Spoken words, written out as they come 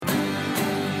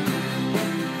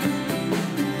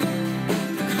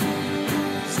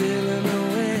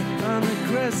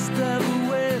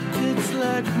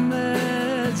like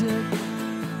magic.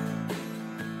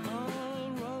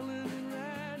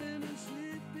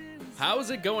 How's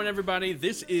it going, everybody?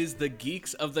 This is the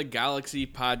Geeks of the Galaxy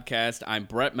podcast. I'm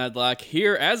Brett Medlock,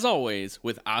 here as always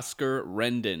with Oscar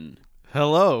Rendon.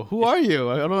 Hello, who are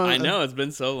you? I know, it's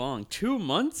been so long. 2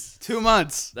 months? 2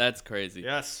 months. That's crazy.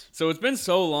 Yes. So it's been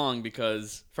so long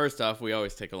because, first off, we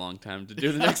always take a long time to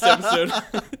do the next episode.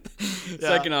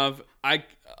 Second off,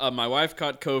 my wife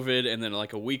caught COVID, and then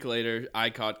like a week later, I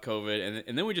caught COVID,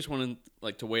 and then we just wanted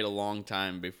to wait a long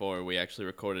time before we actually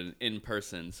recorded in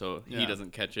person, so he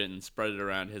doesn't catch it and spread it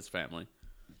around his family.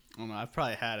 I don't know, I've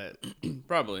probably had it.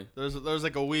 Probably. There was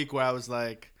like a week where I was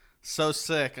like so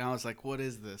sick, and I was like, what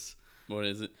is this? What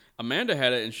is it? Amanda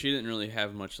had it, and she didn't really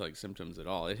have much symptoms at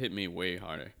all. It hit me way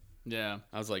harder. Yeah.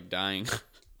 I was dying.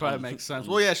 Probably makes sense.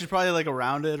 Well, yeah, she's probably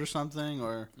around it or something,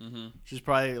 or she's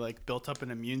probably built up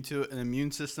an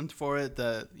immune system for it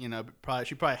that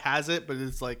she probably has it, but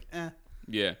it's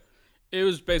Yeah, it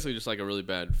was basically just a really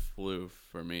bad flu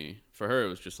for me. For her, it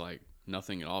was just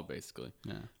nothing at all, basically.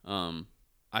 Yeah.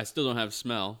 I still don't have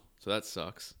smell, so that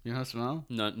sucks. You don't have smell?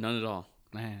 None at all.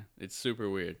 Man, it's super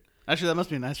weird. Actually, that must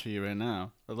be nice for you right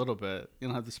now. A little bit. You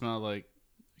don't have to smell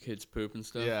kids poop and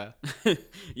stuff. Yeah.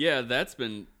 Yeah, that's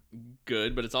been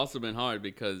good, but it's also been hard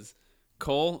because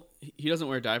Cole, he doesn't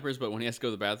wear diapers, but when he has to go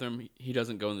to the bathroom, he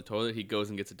doesn't go in the toilet. He goes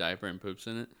and gets a diaper and poops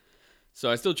in it.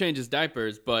 So I still change his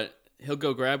diapers, but he'll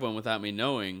go grab one without me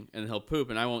knowing, and he'll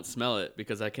poop, and I won't smell it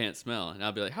because I can't smell. And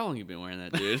I'll be like, how long have you been wearing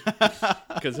that, dude?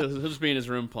 Because he'll just be in his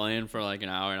room playing for an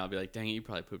hour, and I'll be like, dang it, you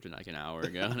probably pooped in an hour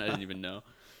ago, and I didn't even know.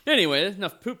 Anyway,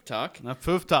 enough poop talk.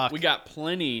 We got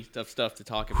plenty of stuff to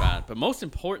talk about. But most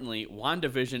importantly,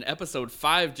 WandaVision Episode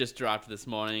 5 just dropped this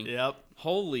morning. Yep.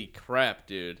 Holy crap,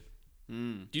 dude. Do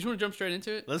you just want to jump straight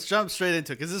into it? Let's jump straight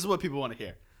into it, because this is what people want to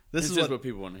hear. This is what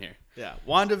people want to hear. Yeah.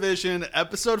 WandaVision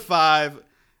Episode 5.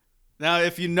 Now,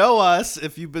 if you know us,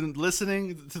 if you've been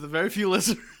listening to the very few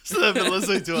listeners that have been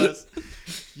listening to us,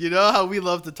 you know how we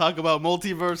love to talk about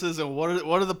multiverses and what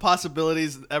are the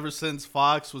possibilities ever since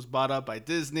Fox was bought up by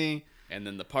Disney. And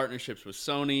then the partnerships with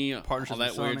Sony, all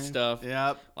that weird stuff.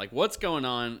 Yep. What's going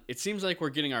on? It seems like we're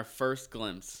getting our first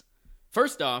glimpse.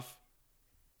 First off,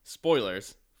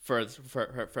 spoilers for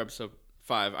Episode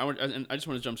 5. I just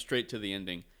want to jump straight to the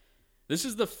ending. This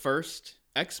is the first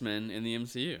X-Men in the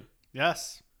MCU.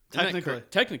 Yes.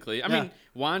 Technically. I mean,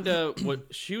 Wanda,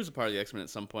 she was a part of the X-Men at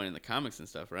some point in the comics and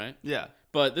stuff, right? Yeah.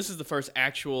 But this is the first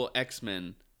actual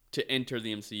X-Men to enter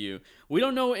the MCU. We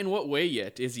don't know in what way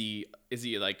yet. Is he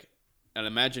an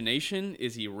imagination?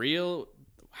 Is he real?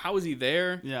 How is he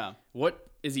there? Yeah. What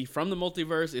is he from the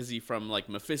multiverse? Is he from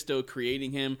Mephisto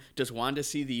creating him? Does Wanda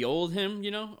see the old him,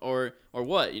 or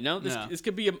what, This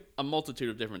could be a multitude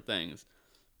of different things.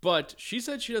 But she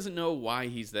said she doesn't know why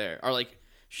he's there, or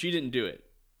she didn't do it.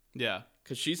 Yeah.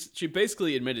 Because she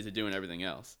basically admitted to doing everything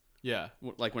else. Yeah.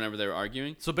 Whenever they were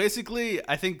arguing. So basically,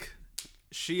 I think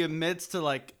she admits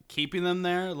to keeping them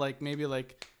there. Maybe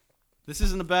this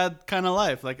isn't a bad kind of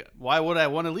life. Why would I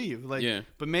want to leave? Yeah.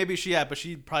 But maybe she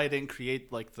probably didn't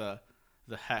create the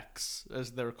hex,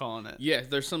 as they were calling it. Yeah,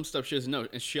 there's some stuff she doesn't know.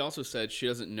 And she also said she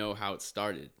doesn't know how it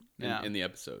started in the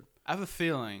episode. I have a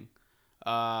feeling.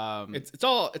 It's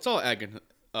all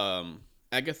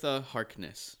Agatha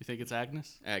Harkness. You think it's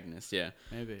Agnes? Agnes, yeah.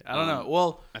 Maybe. I don't know.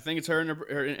 Well, I think it's her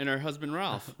and her husband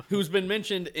Ralph, who's been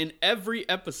mentioned in every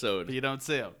episode. But you don't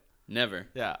see him. Never.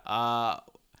 Yeah.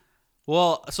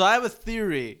 Well, so I have a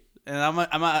theory, and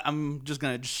I'm just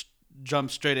gonna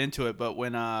jump straight into it. But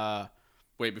when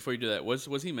wait, before you do that,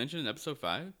 was he mentioned in Episode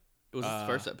 5? It was his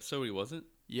first episode. He wasn't.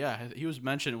 Yeah, he was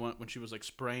mentioned when she was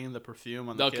spraying the perfume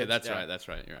on the kids. Okay, that's right. That's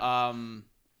right. You're right.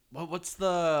 What's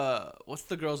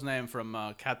the girl's name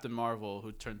from Captain Marvel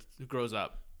who grows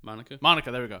up? Monica.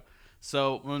 There we go.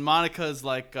 So when Monica's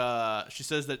she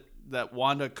says that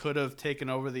Wanda could have taken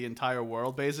over the entire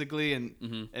world basically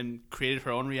and created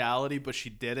her own reality, but she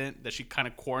didn't. That she kind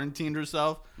of quarantined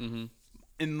herself. Mm-hmm.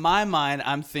 In my mind,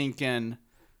 I'm thinking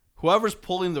whoever's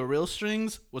pulling the real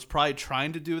strings was probably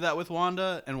trying to do that with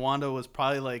Wanda, and Wanda was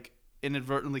probably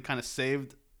inadvertently kind of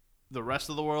saved the rest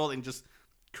of the world and just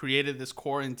created this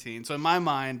quarantine. So in my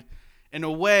mind, in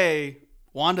a way,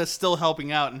 Wanda's still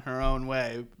helping out in her own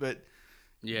way, but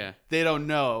yeah, they don't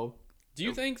know. Do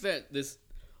you think that this,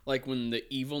 when the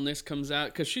evilness comes out,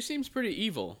 because she seems pretty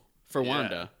evil for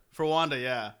Wanda. For Wanda,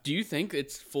 yeah. Do you think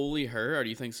it's fully her, or do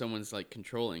you think someone's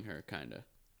controlling her, kind of?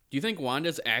 Do you think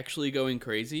Wanda's actually going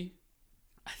crazy?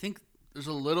 I think there's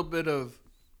a little bit of.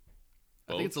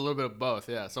 I think it's a little bit of both.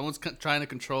 Yeah, someone's trying to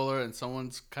control her, and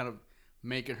someone's kind of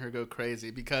making her go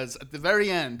crazy, because at the very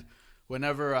end,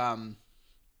 whenever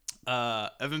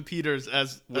Evan Peters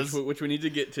as which we need to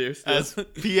get to. Still. as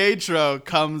Pietro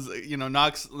comes,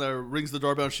 knocks or rings the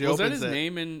doorbell. And she Was opens that his it.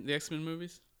 name in the X-Men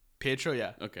movies? Pietro,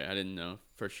 yeah. Okay, I didn't know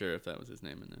for sure if that was his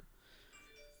name in it.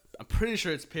 I'm pretty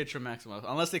sure it's Pietro Maximoff,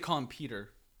 unless they call him Peter.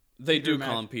 They Peter do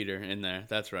call him Peter in there.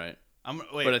 That's right.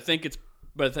 Wait, But I think it's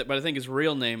but I think his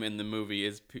real name in the movie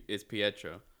is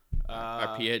Pietro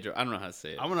or Pietro. I don't know how to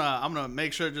say it. I'm gonna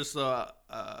make sure just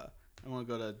I want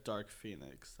to go to Dark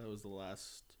Phoenix. That was the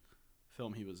last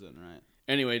film he was in, right?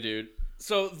 Anyway, dude.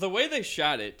 So the way they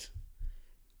shot it,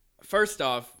 first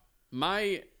off,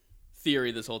 my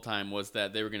theory this whole time was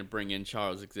that they were going to bring in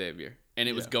Charles Xavier, and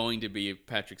it was going to be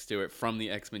Patrick Stewart from the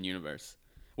X-Men universe,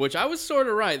 which I was sort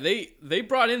of right. They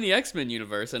brought in the X-Men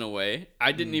universe in a way.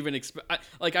 I didn't even expect.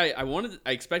 I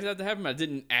expected that to happen, but I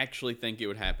didn't actually think it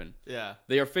would happen. Yeah.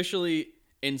 They are officially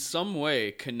in some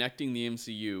way connecting the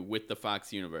MCU with the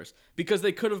Fox universe, because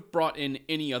they could have brought in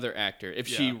any other actor if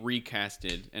she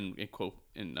recasted and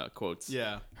quotes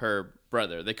her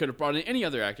brother. They could have brought in any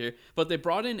other actor, but they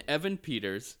brought in Evan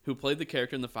Peters, who played the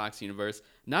character in the Fox universe.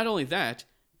 Not only that,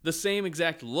 the same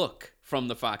exact look from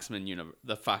the Foxmen universe.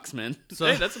 The Foxmen. So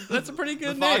hey, that's a pretty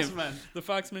good name. Foxmen. The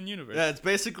Foxmen universe. Yeah, it's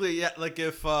basically like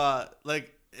if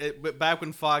back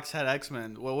when Fox had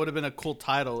X-Men, what would have been a cool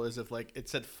title is if like it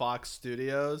said Fox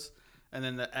Studios, and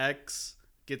then the X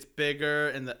gets bigger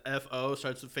and the FO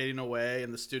starts fading away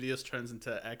and the studios turns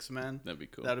into X-Men. That'd be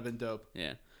cool. That would have been dope.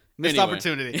 Yeah. Missed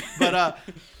opportunity.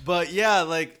 But yeah,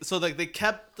 they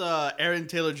kept Aaron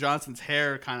Taylor Johnson's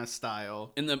hair kind of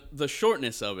style. And the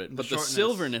shortness of it, but the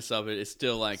silverness of it is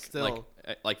still like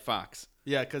Fox.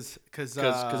 Yeah, because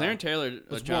Aaron Taylor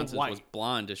Johnson was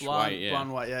blondish white. Yeah.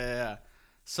 Blonde white. Yeah.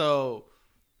 So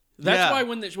that's why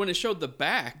when it showed the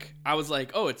back, I was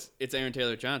like, oh, it's Aaron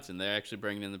Taylor Johnson. They're actually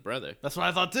bringing in the brother. That's what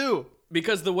I thought too.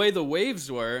 Because the way the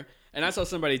waves were, and I saw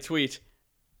somebody tweet,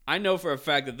 I know for a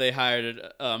fact that they hired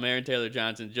Aaron Taylor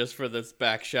Johnson just for this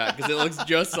back shot because it looks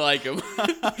just like him.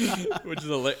 Which is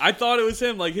hilarious. I thought it was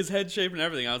him, like his head shape and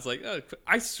everything. I was like, oh,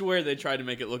 I swear they tried to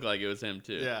make it look like it was him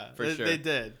too. Yeah, for sure. They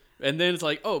did. And then it's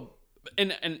like, oh,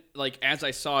 and like as I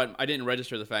saw it, I didn't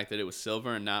register the fact that it was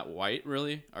silver and not white,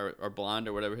 really, or blonde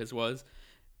or whatever his was.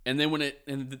 And then when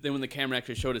the camera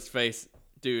actually showed his face,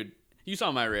 dude, you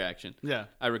saw my reaction. Yeah,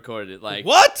 I recorded it. Like,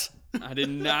 what? I did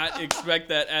not expect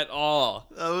that at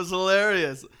all. That was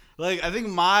hilarious. Like, I think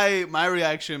my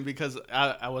reaction, because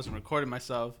I wasn't recording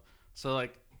myself, so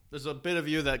like there's a bit of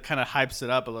you that kind of hypes it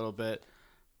up a little bit.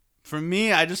 For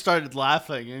me, I just started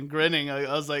laughing and grinning.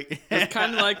 I was like, it's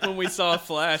kind of like when we saw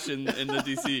Flash in the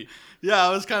DC. Yeah, I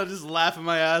was kind of just laughing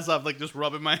my ass off, like just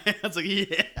rubbing my hands, like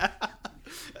yeah.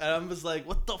 And I'm just like,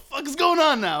 what the fuck is going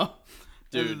on now,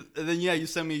 dude? And then you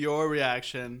sent me your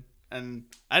reaction. And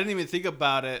I didn't even think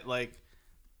about it, like,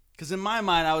 because in my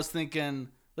mind, I was thinking,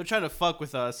 they're trying to fuck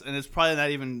with us, and it's probably not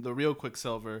even the real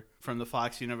Quicksilver from the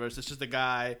Fox universe. It's just a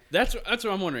guy. That's what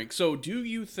I'm wondering. So do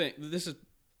you think, this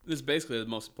is basically the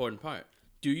most important part,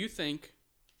 do you think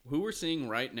who we're seeing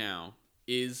right now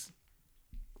is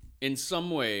in some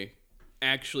way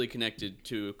actually connected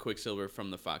to Quicksilver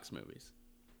from the Fox movies?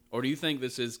 Or do you think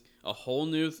this is a whole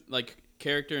new, like,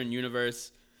 character and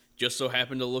universe, just so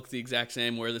happen to look the exact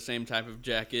same, wear the same type of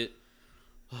jacket?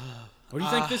 Or do you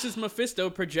think this is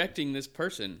Mephisto projecting this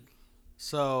person?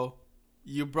 So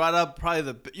you brought up probably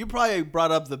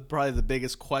the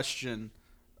biggest question,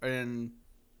 and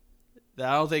that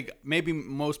I don't think maybe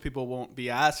most people won't be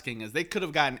asking is they could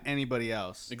have gotten anybody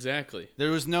else. Exactly.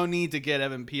 There was no need to get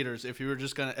Evan Peters if you were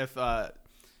just gonna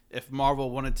if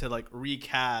Marvel wanted to like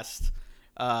recast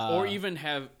or even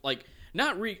have like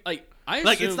not I assume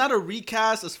like it's not a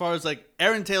recast as far as like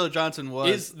Aaron Taylor Johnson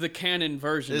was the canon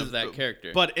version of that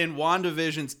character, but in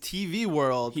WandaVision's TV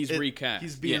world he's recast.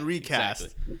 He's being recast,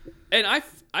 exactly. And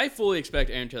I fully expect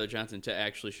Aaron Taylor Johnson to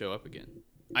actually show up again.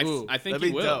 I think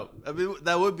he will. Dope. I mean,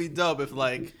 that would be dope if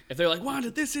they're like,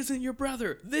 Wanda, this isn't your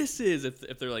brother. This is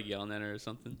if they're like yelling at her or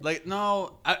something. Like,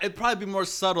 no, it'd probably be more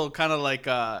subtle, kind of like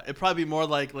it'd probably be more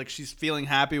like she's feeling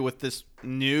happy with this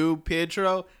new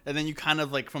Pietro, and then you kind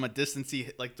of like from a distance see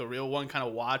like the real one kind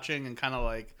of watching and kind of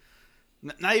like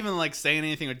not even like saying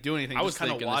anything or doing anything. I was just kind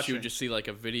of thinking that she watching. would just see like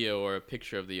a video or a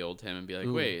picture of the old him and be like,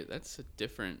 wait, that's a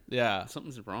different. Yeah,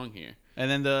 something's wrong here.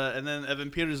 And then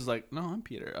Evan Peters is like, no, I'm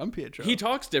Pietro. He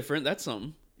talks different. That's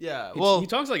something. Yeah, he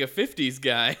talks like a '50s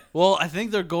guy. Well, I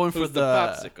think they're going for the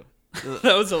popsicle.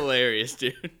 That was hilarious,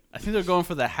 dude. I think they're going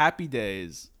for the Happy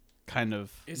Days kind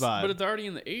of vibe. But it's already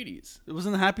in the '80s. It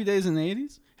wasn't the Happy Days in the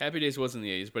 '80s. Happy Days was in the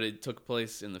 '80s, but it took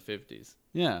place in the '50s.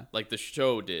 Yeah, like the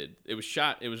show did. It was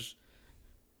shot. It was.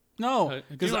 No,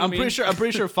 because I'm pretty sure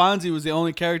Fonzie was the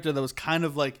only character that was kind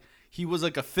of like he was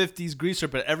like a 50s greaser,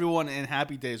 but everyone in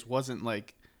Happy Days wasn't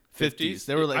like 50s.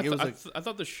 They were like I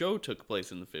thought the show took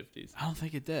place in the 50s. I don't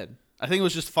think it did. I think it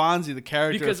was just Fonzie, the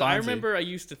character. Because of Fonzie. I remember I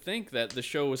used to think that the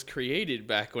show was created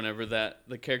back whenever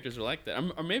the characters were like that.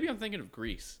 Or maybe I'm thinking of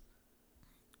Grease.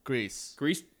 Grease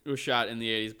was shot in the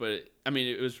 80s, but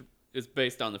it's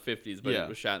based on the 50s, but Yeah. it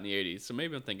was shot in the 80s. So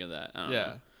maybe I'm thinking of that. I don't Yeah.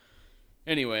 know.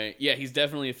 Anyway, yeah, he's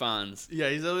definitely a Fonz. Yeah,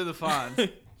 he's only the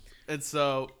Fonz. And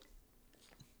so,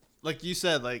 like you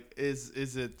said, like is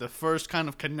it the first kind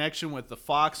of connection with the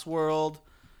Fox world?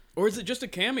 Or is it just a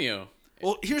cameo?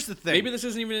 Well, here's the thing. Maybe this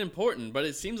isn't even important, but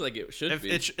it seems like it should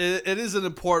be. It is an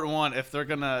important one if they're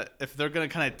gonna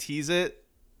kind of tease it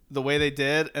the way they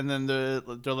did, and then they're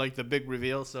like the big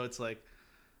reveal. So it's like,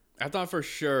 I thought for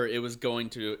sure it was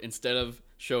going to, instead of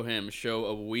show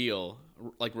a wheel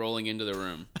like rolling into the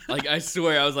room. Like, I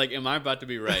swear, I was like, am I about to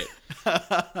be right?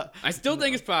 I still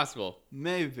think it's possible.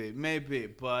 maybe,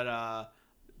 but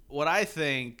what I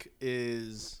think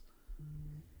is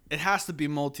it has to be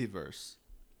multiverse.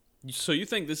 So you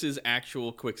think this is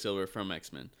actual Quicksilver from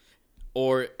X-Men?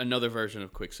 Or another version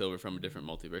of Quicksilver from a different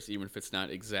multiverse, even if it's not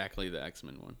exactly the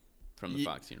X-Men one from the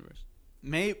Fox universe?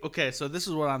 Okay, so this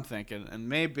is what I'm thinking, and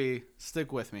maybe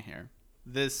stick with me here.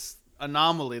 This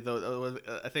anomaly, though,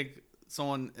 I think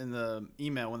someone in the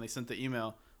email, when they sent the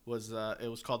email, was it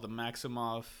was called the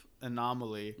Maximoff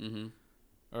anomaly,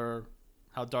 or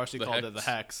how Darcy called it, the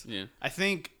Hex. Yeah. I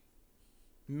think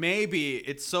maybe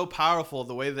it's so powerful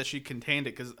the way that she contained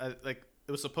it, because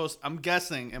it was supposed. I'm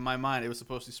guessing in my mind it was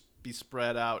supposed to be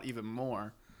spread out even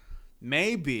more.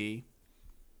 Maybe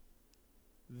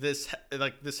this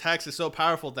hex is so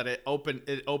powerful that it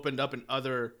opened up in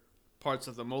other parts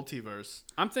of the multiverse.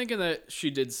 I'm thinking that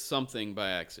she did something by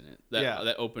accident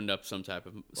that opened up some type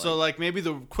of. So like maybe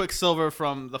the Quicksilver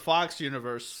from the Fox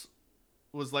universe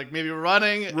was like maybe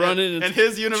running in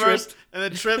his universe tripped. And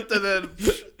then tripped and then.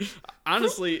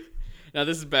 Honestly, now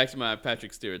this is back to my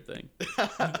Patrick Stewart thing.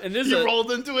 And this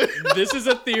rolled into it. This is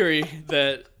a theory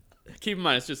that, keep in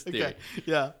mind, it's just a theory. Okay.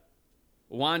 Yeah.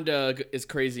 Wanda is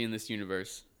crazy in this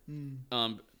universe.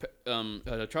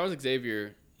 Charles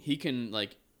Xavier, he can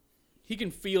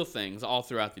feel things all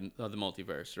throughout the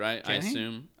multiverse, right? Can I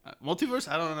assume. Multiverse?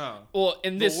 I don't know. Well,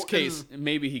 in this case,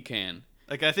 maybe he can.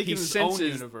 Like I think he in his senses, own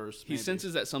universe. He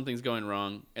senses that something's going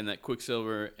wrong, and that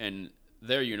Quicksilver and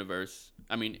their universe,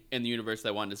 in the universe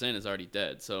that Wanda's in, is already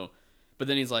dead. So, but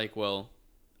then he's like, well,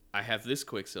 I have this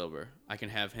Quicksilver. I can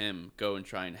have him go and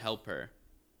try and help her,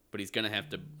 but he's gonna have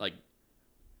to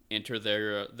enter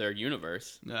their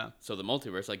universe. Yeah. So the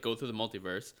multiverse, go through the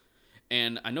multiverse,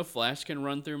 and I know Flash can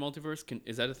run through multiverse.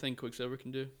 Is that a thing Quicksilver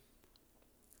can do?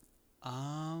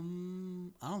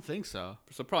 I don't think so.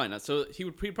 So probably not. So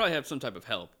he'd probably have some type of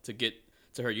help to get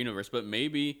to her universe, but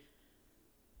maybe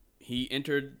he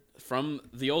entered from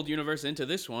the old universe into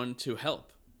this one to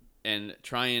help and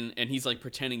try and he's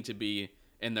pretending to be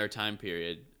in their time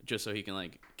period just so he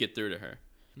can get through to her.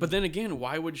 But then again,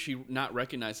 why would she not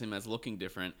recognize him as looking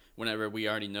different whenever we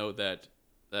already know that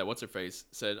what's her face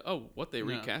said, oh, what, they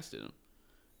recasted him?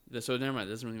 So never mind,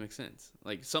 it doesn't really make sense.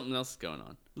 Something else is going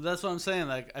on. That's what I'm saying.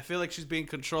 I feel like she's being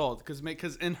controlled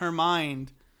because in her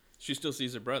mind, she still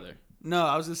sees her brother. No,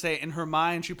 I was gonna say in her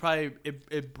mind, she probably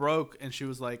it broke and she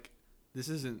was like, "This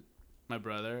isn't my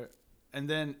brother," and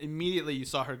then immediately you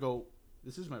saw her go,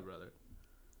 "This is my brother."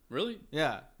 Really?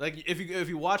 Yeah. If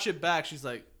you watch it back, she's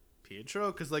like,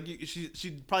 Pietro, because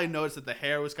she probably noticed that the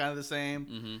hair was kind of the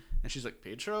same, and she's like,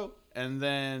 Pietro, and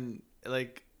then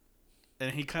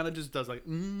and he kind of just does and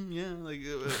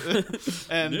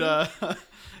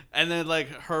and then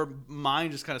her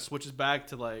mind just kind of switches back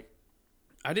to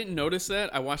I didn't notice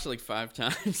that. I watched it 5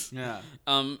 times. Yeah.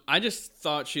 I just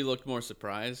thought she looked more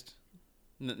surprised,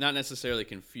 not necessarily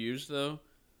confused though.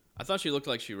 I thought she looked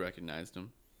like she recognized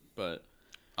him, but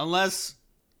unless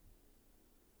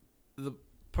the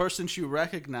person she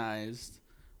recognized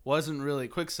wasn't really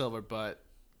Quicksilver, but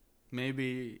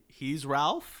maybe he's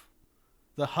Ralph.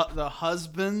 The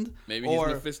husband, maybe he's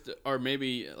Mephisto, or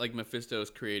maybe Mephisto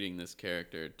is creating this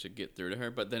character to get through to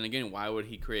her. But then again, why would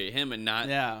he create him and not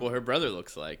what her brother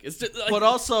looks like? It's just, but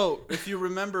also, if you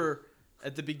remember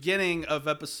at the beginning of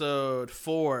episode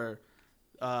 4,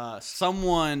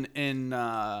 someone in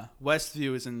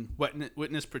Westview is in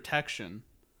witness protection,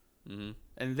 and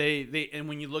and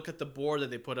when you look at the board that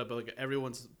they put up,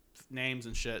 everyone's names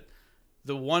and shit,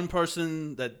 the one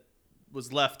person that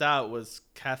was left out was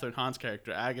Catherine Hahn's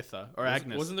character, Agatha or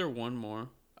Agnes. Wasn't there one more?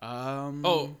 I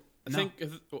think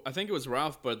it was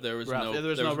Ralph, but there was Ralph.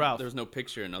 no Ralph. There was no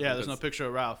picture. Yeah, there's no picture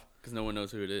of Ralph because no one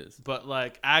knows who it is. But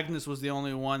Agnes was the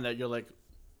only one that you're like,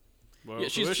 well, yeah,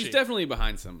 she's definitely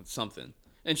behind something.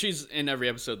 And she's in every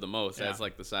episode the most Yeah. as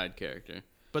like the side character.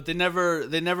 But they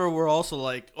never were also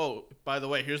like, oh, by the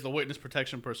way, here's the witness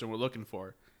protection person we're looking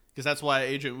for, because that's why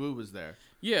Agent Wu was there.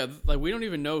 Yeah, like we don't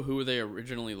even know who they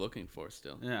originally looking for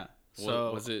still. Yeah. So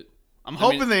So was it? I'm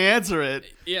hoping they answer it.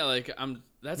 Yeah, like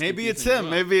that's Maybe it's confusing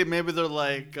him. as well. Maybe they're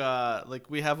like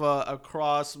we have a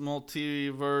cross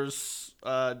multiverse.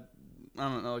 I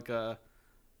don't know, like a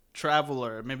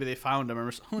traveler. Maybe they found him,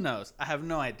 or who knows? I have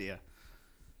no idea.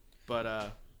 But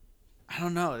I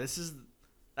don't know.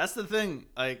 That's the thing.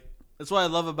 Like that's what I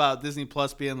love about Disney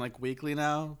Plus being like weekly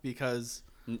now, because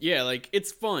Yeah, like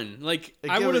it's fun. Like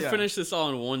I would have finished this all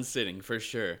in one sitting for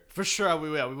sure, for sure we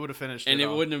would have finished and it it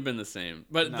all. wouldn't have been the same.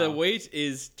 But No. the wait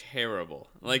is terrible.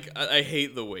 Like I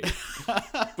hate the wait.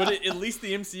 But at least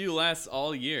the MCU lasts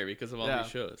all year because of all Yeah.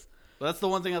 these shows. But that's the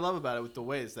one thing I love about it with the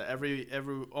ways that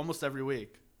almost every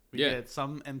week we Yeah. get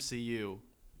some MCU.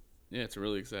 Yeah, it's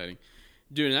really exciting,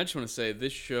 dude. And I just want to say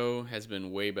this show has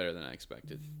been way better than I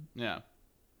expected. Yeah.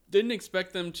 Didn't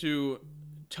expect them to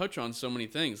touch on so many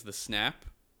things. The Snap,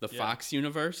 the Yeah. Fox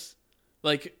universe.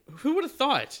 Like, who would have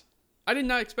thought? I did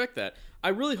not expect that. I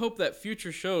really hope that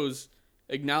future shows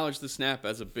acknowledge the Snap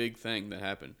as a big thing that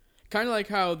happened. Kind of like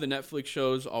how the Netflix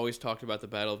shows always talked about the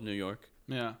Battle of New York,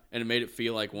 Yeah. and it made it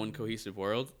feel like one cohesive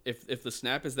world. If the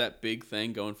Snap is that big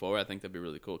thing going forward, I think that'd be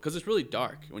really cool. Because it's really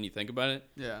dark when you think about it.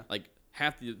 Yeah. Like,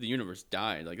 half the universe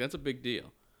died. Like, that's a big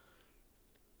deal.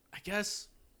 I guess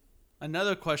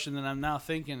another question that I'm now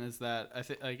thinking is that I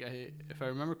think, if I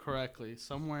remember correctly,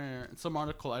 somewhere in some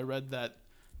article I read that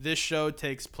this show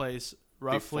takes place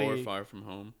roughly Before Far From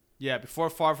Home. before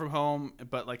Far From Home,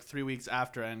 but like 3 weeks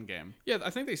after Endgame. Yeah, I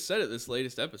think they said it this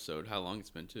latest episode how long it's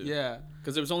been too. Yeah.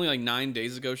 Because it was only like 9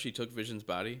 days ago she took Vision's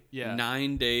body. Yeah.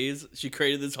 9 days. She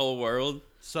created this whole world.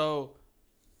 So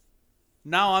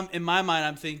now in my mind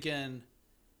I'm thinking,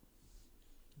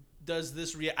 does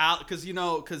this reality?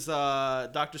 Because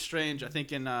Doctor Strange, I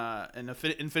think in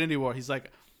Infinity War, he's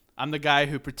like, I'm the guy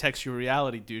who protects your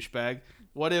reality, douchebag.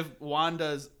 What if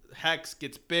Wanda's hex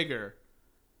gets bigger?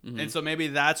 Mm-hmm. And so maybe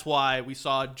that's why we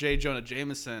saw J. Jonah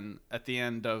Jameson at the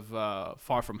end of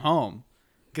Far From Home,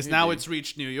 because now Maybe. it's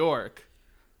reached New York.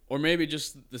 Or maybe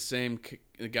just the same.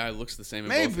 The guy looks the same in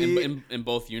Maybe. both, in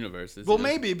both universes. Well, you know?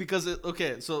 maybe because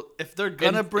so if they're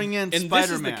gonna bring in and Spider-Man,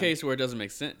 this is the case where it doesn't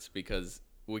make sense because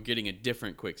we're getting a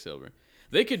different Quicksilver.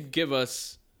 They could give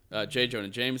us J. Jonah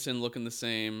Jameson looking the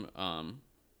same.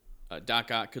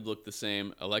 Doc Ock could look the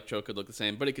same. Electro could look the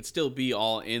same, but it could still be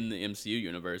all in the MCU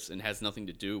universe and has nothing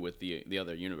to do with the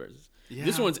other universes.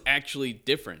 This Yeah. one's actually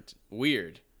different,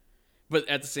 weird, but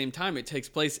at the same time, it takes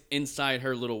place inside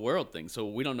her little world thing, so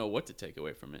we don't know what to take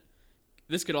away from it.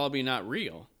 This could all be not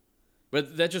real,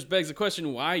 but that just begs the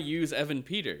question: why use Evan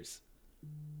Peters?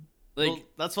 Like, well,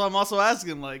 that's why I'm also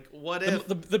asking, like, what if?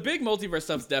 the big multiverse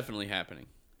stuff's definitely happening.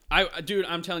 Dude,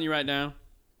 I'm telling you right now.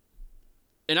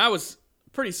 And I was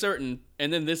pretty certain,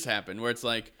 and then this happened, where it's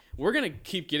like, we're going to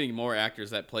keep getting more actors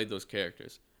that played those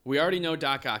characters. We already know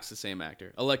Doc Ock's the same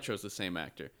actor. Electro's the same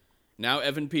actor. Now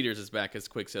Evan Peters is back as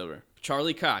Quicksilver.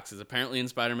 Charlie Cox is apparently in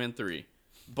Spider-Man 3.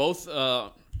 Both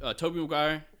Tobey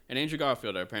Maguire and Andrew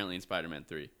Garfield are apparently in Spider-Man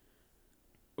 3.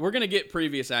 We're going to get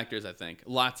previous actors, I think.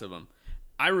 Lots of them.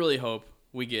 I really hope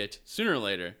we get, sooner or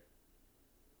later,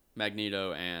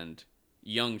 Magneto and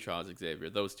young Charles Xavier,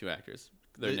 those two actors.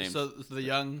 Their names. So the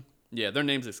young Yeah, their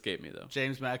names escape me, though.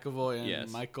 James McAvoy and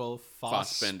Yes. Michael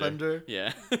Fassbender. Fassbender.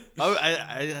 Yeah. Oh,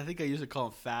 I think I usually call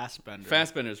him Fassbender.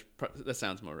 That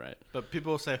sounds more right. But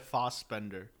people say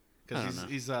Fassbender I don't because know.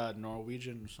 he's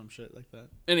Norwegian or some shit like that.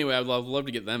 Anyway, I'd love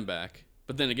to get them back.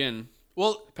 But then again,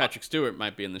 Well, Patrick Stewart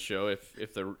might be in the show if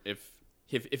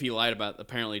he lied about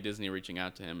apparently Disney reaching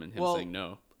out to him and him Well, saying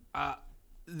no. I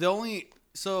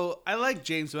like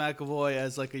James McAvoy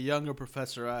as like a younger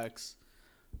Professor X,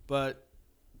 but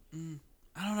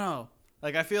I don't know.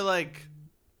 Like I feel like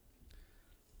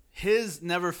his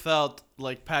never felt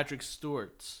like Patrick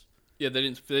Stewart's. Yeah, they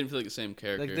didn't feel like the same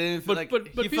character. Like, they didn't feel but like- but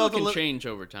he people felt a can li- change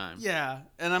over time. Yeah,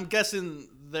 and I'm guessing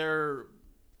their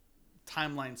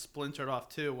timeline splintered off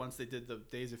too once they did the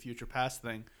Days of Future Past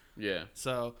thing. Yeah.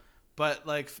 So, but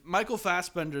like Michael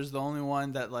Fassbender's the only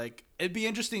one that like it'd be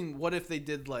interesting. What if they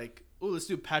did like, oh, let's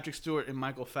do Patrick Stewart and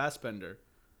Michael Fassbender.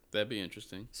 That'd be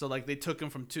interesting. So like they took them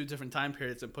from two different time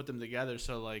periods and put them together.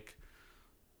 So like,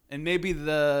 and maybe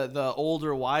the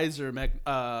older, wiser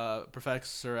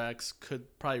Professor X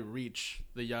could probably reach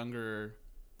the younger,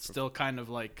 still kind of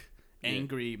like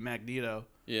angry Magneto.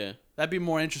 Yeah. That'd be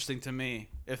more interesting to me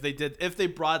if they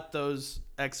brought those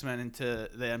X-Men into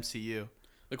the MCU.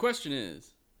 The question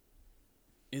is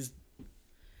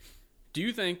do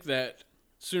you think that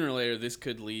sooner or later this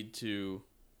could lead to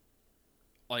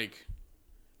like.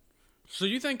 So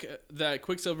you think that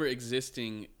Quicksilver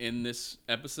existing in this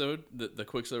episode, the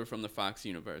Quicksilver from the Fox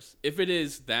universe, if it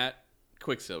is that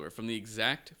Quicksilver from the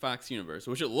exact Fox universe,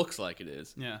 which it looks like it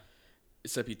is, Yeah.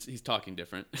 except he's talking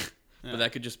different, Yeah. but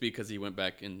that could just be because he went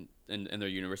back in their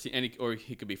universe, or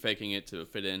he could be faking it to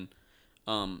fit in.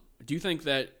 Do you think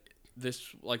that this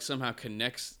like somehow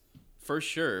connects for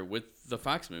sure with the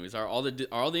Fox movies? Are all the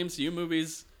MCU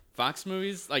movies Fox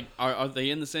movies? Like, are they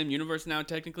in the same universe now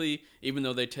technically, even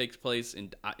though they take place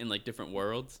in like different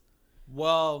worlds?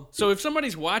 Well, So if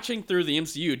somebody's watching through the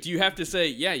MCU, do you have to say,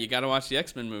 yeah, you got to watch the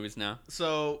X-Men movies now?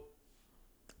 so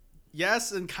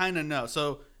yes and kind of no.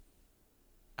 So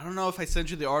I don't know if I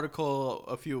sent you the article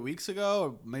a few weeks ago,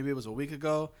 or maybe it was a week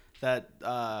ago, that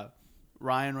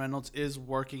Ryan Reynolds is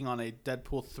working on a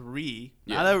Deadpool 3.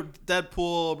 Yeah. Not a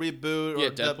Deadpool reboot. Yeah,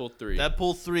 or Deadpool 3.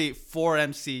 Deadpool 3 for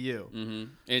MCU. Mm-hmm.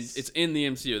 And it's in the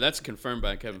MCU. That's confirmed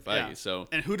by Kevin Feige. Yeah. So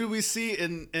And who do we see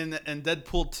in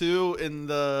Deadpool 2 in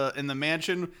the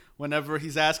mansion whenever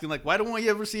he's asking, like, why don't we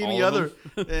ever see any All other?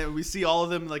 of And we see all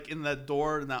of them, like, in that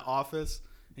door, in that office.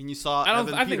 And you saw I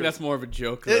Evan think Peters. that's more of a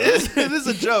joke. Though. It is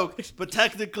a joke, but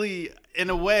technically, in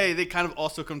a way, they kind of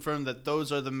also confirmed that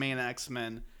those are the main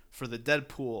X-Men for the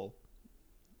Deadpool.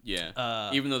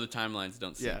 Yeah. Even though the timelines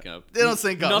don't sync yeah. up. They don't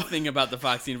sync up. Nothing about the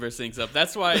Fox universe syncs up.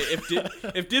 That's why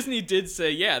if Disney did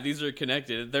say, yeah, these are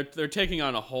connected, they're taking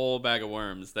on a whole bag of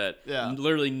worms that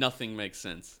literally nothing makes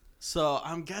sense. So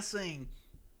I'm guessing,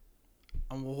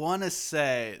 I want to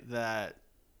say that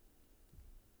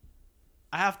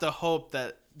I have to hope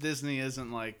that Disney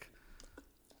isn't like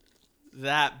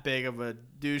that big of a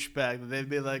douchebag that they'd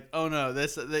be like, oh no,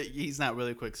 he's not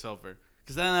really Quicksilver.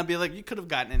 Because then I'd be like, you could have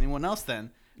gotten anyone else then.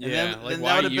 And Yeah, then, like then why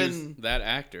that would have use been that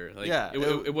actor? Like, Yeah, it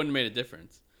wouldn't have made a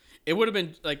difference. It would have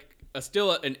been like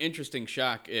still an interesting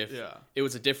shock if it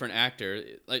was a different actor.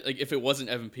 Like if it wasn't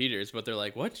Evan Peters, but they're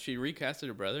like, what? She recasted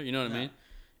her brother? You know what I mean?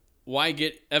 Why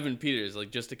get Evan Peters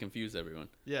like just to confuse everyone?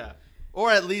 Yeah. Or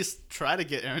at least try to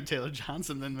get Aaron Taylor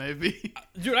Johnson then maybe.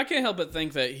 Dude, I can't help but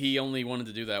think that he only wanted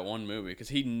to do that one movie because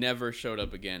he never showed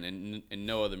up again in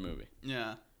no other movie.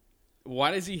 Yeah.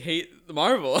 Why does he hate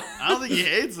Marvel? I don't think he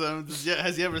hates them.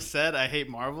 Has he ever said, I hate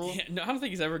Marvel? Yeah, no, I don't think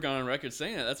he's ever gone on record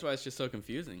saying that. That's why it's just so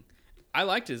confusing. I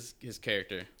liked his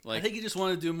character. Like, I think he just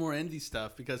wanted to do more indie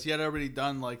stuff because he had already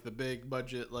done like the big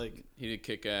budget, like he did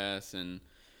Kick-Ass and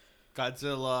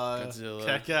Godzilla.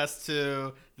 Kick-Ass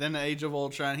 2, then Age of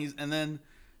Ultron. And then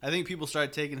I think people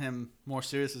started taking him more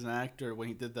serious as an actor when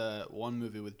he did the one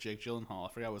movie with Jake Gyllenhaal.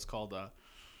 I forgot what it's called. I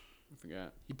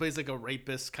forgot. He plays like a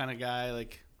rapist kind of guy,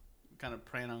 like kind of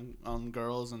preying on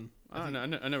girls. And I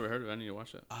never heard of it. I need to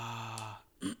watch that.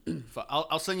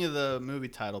 I'll send you the movie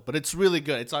title, but it's really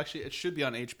good. It should be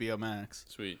on HBO Max.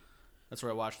 Sweet. That's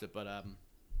where I watched it. But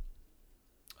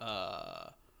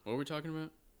What were we talking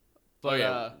about?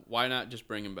 But, why not just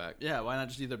bring him back? yeah, why not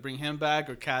just either bring him back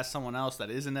or cast someone else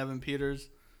that isn't Evan Peters?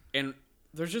 And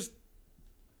there's just...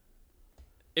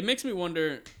 It makes me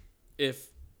wonder if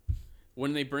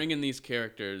when they bring in these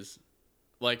characters,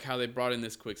 like how they brought in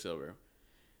this Quicksilver,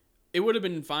 it would have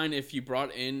been fine if you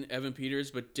brought in Evan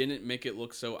Peters but didn't make it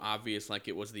look so obvious like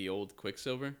it was the old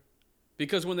Quicksilver.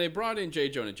 Because when they brought in J.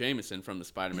 Jonah Jameson from the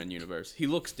Spider-Man universe, he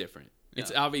looks different. Yeah.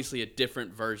 It's obviously a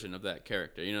different version of that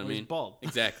character. You know what I mean? He's bald.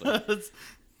 Exactly.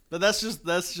 But that's just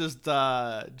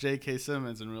J.K.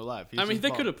 Simmons in real life. I mean, they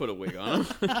could have put a wig on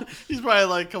him. He's probably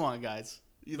like, come on, guys.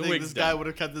 You The think wig's this guy done. would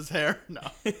have cut his hair? No.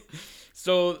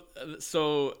 So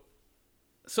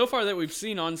far that we've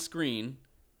seen on screen,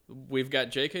 we've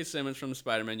got J.K. Simmons from the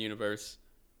Spider-Man universe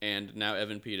and now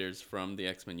Evan Peters from the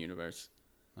X-Men universe.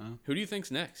 Who do you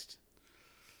think's next?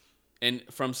 And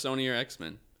from Sony or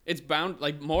X-Men? It's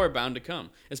more bound to come,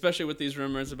 especially with these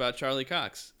rumors about Charlie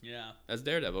Cox as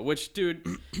Daredevil, which, dude,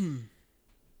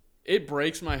 it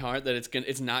breaks my heart that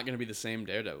it's not going to be the same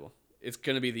Daredevil. It's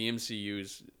going to be the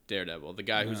MCU's Daredevil, the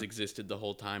guy who's existed the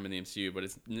whole time in the MCU, but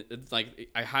it's like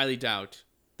I highly doubt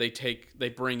they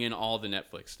bring in all the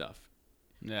Netflix stuff.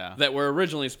 Yeah. That were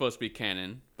originally supposed to be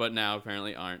canon, but now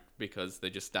apparently aren't because they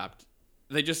just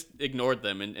ignored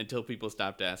them until people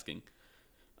stopped asking.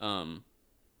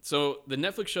 So the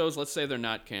Netflix shows, let's say they're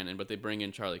not canon, but they bring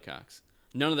in Charlie Cox.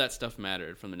 None of that stuff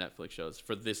mattered from the Netflix shows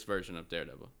for this version of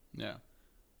Daredevil. Yeah.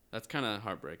 That's kind of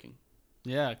heartbreaking.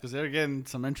 Yeah, because they're getting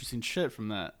some interesting shit from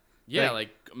that. Yeah,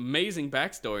 like amazing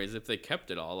backstories if they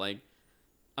kept it all. Like,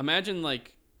 imagine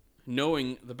like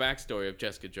knowing the backstory of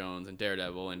Jessica Jones and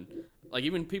Daredevil and like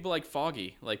even people like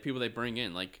Foggy, like people they bring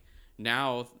in. Like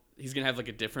now he's gonna have like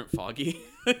a different Foggy.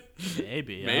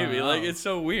 Maybe. Maybe like it's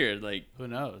so weird. Like who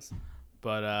knows?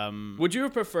 But Would you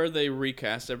prefer they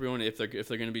recast everyone if they're going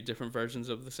to be different versions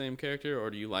of the same character, or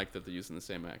do you like that they're using the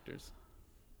same actors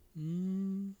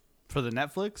for the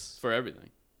Netflix, for everything?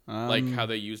 Like how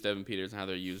they used Evan Peters and how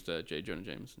they used J. Jonah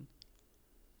Jameson.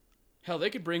 Hell, they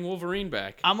could bring Wolverine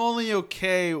back. I'm only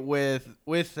okay with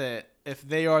it if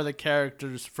they are the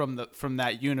characters from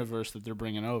that universe that they're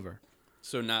bringing over.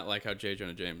 So not like how J.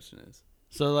 Jonah Jameson is.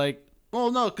 So like,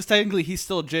 well, no, because technically he's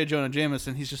still J. Jonah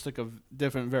Jameson. He's just like a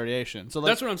different variation. So like,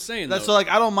 That's what I'm saying. That's though. so like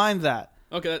I don't mind that.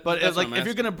 Okay, But that's it's like what I'm if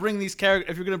you're asking. gonna bring these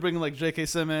characters, if you're gonna bring like J.K.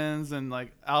 Simmons and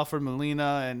like Alfred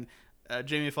Molina and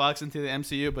Jamie Foxx into the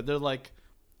MCU, but they're like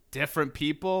different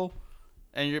people,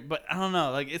 but I don't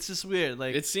know, like it's just weird.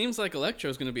 Like It seems like Electro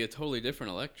is going to be a totally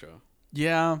different Electro.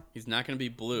 yeah, He's not going to be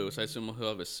blue, so I assume he'll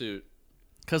have a suit.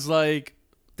 cause like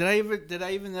did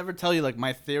I even ever tell you like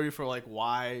my theory for like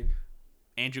why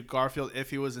Andrew Garfield, if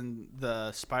he was in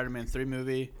the Spider-Man 3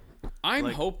 movie, I'm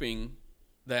Like- hoping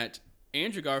that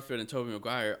Andrew Garfield and Tobey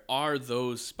Maguire are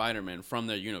those Spider-Man from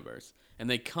their universe, and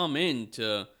they come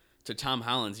into Tom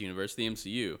Holland's universe, the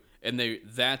MCU, and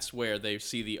that's where they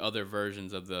see the other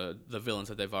versions of the villains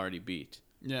that they've already beat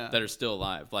yeah, that are still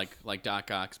alive, like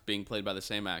Doc Ock being played by the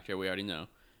same actor we already know,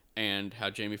 and how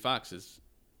Jamie Foxx is.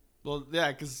 well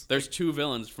yeah, cause There's two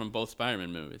villains from both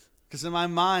Spider-Man movies. Because in my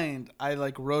mind, I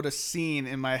like wrote a scene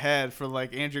in my head for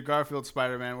like Andrew Garfield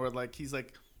Spider-Man where like he's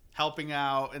like helping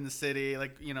out in the city,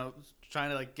 like trying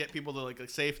to like get people to like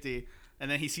safety, and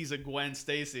then he sees a Gwen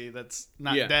Stacy that's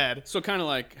not dead. So kind of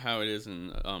like how it is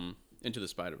in Into the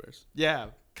Spider-Verse. Yeah,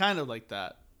 kind of like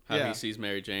that. How yeah, he sees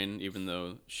Mary Jane, even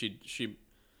though she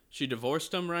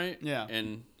divorced him, right? Yeah.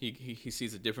 And he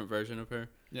sees a different version of her.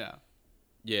 yeah,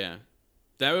 Yeah,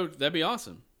 that'd be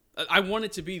awesome. I want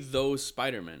it to be those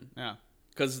Spider-Men, yeah.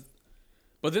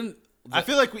 but then I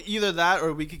feel like either that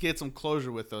or we could get some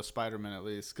closure with those Spider-Man at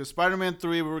least. Because Spider-Man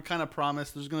 3, we were kind of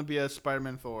promised there's going to be a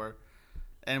Spider-Man 4.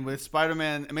 And with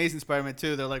Amazing Spider-Man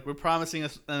 2, they're like, we're promising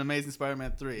us an Amazing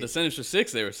Spider-Man 3. the Sinister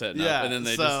Six they were setting Yeah, up, and then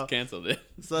they so- just canceled it.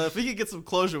 So if we could get some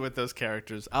closure with those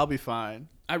characters, I'll be fine.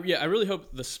 I really hope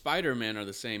the Spider-Men are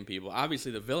the same people.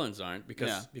 Obviously, the villains aren't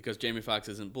Yeah. because Jamie Foxx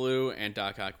isn't blue and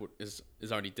Doc Ock is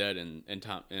already dead in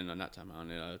not Tom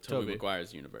Holland, Tobey Tobey.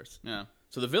 Maguire's universe. Yeah.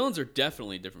 So the villains are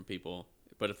definitely different people.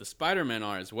 But if the Spider-Men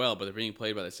are as well, but they're being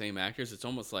played by the same actors, it's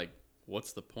almost like,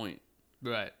 what's the point?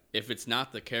 Right. If it's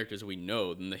not the characters we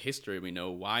know, then the history we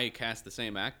know, why cast the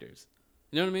same actors?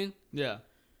 You know what I mean? Yeah.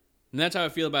 And that's how I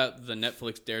feel about the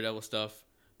Netflix Daredevil stuff.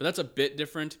 But that's a bit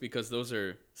different because those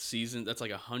are seasons. That's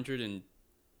like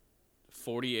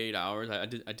 148 hours. I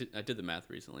did the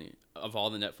math recently of all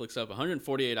the Netflix stuff.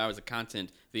 148 hours of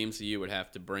content the MCU would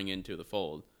have to bring into the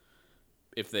fold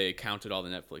if they counted all the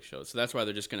Netflix shows. So that's why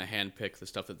they're just going to handpick the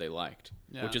stuff that they liked,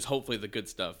 Yeah. which is hopefully the good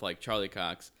stuff, like Charlie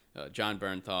Cox, John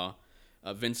Bernthal,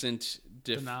 Vincent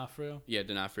D'Onofrio. Yeah,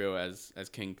 D'Onofrio as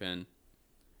Kingpin.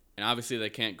 And obviously they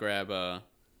can't grab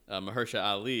Mahershala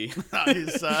Ali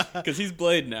He's because he's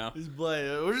Blade now. he's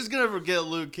Blade. We're just gonna forget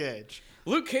Luke Cage.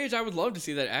 Luke Cage, I would love to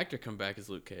see that actor come back as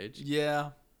Luke Cage.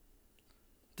 Yeah.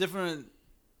 Different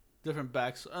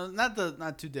backs.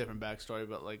 Not too different backstory,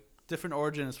 but like different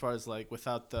origin as far as like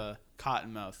without the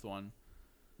Cottonmouth one.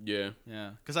 Yeah,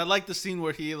 Yeah. Because I like the scene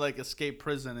where he like escaped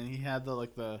prison and he had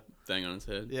the thing on his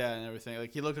head. yeah and everything.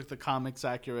 Like he looked like the comics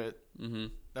accurate. Mm-hmm.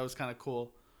 That was kind of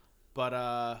cool.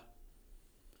 But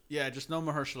yeah, just no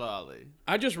Mahershala Ali.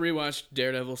 I just rewatched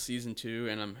Daredevil season 2,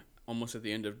 and I'm almost at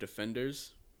the end of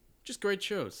Defenders. Just great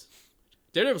shows.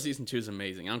 Daredevil season 2 is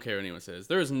amazing. I don't care what anyone says.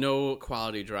 There is no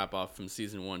quality drop off from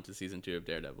season 1 to season 2 of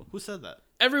Daredevil. Who said that?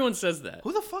 Everyone says that.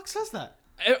 Who the fuck says that?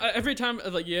 Every time,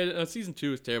 like, season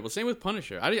 2 is terrible. Same with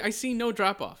Punisher. I see no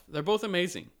drop off. They're both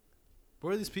amazing.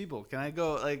 Where are these people? Can I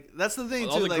go? Like that's the thing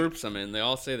All too. the Like groups I'm in, they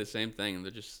all say the same thing. And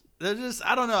they're just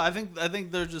I don't know. I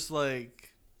think they're just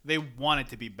like they want it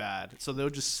to be bad, so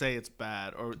they'll just say it's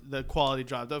bad or the quality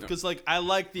dropped off. Because like I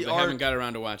like the they arc. haven't got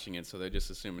around to watching it, so they just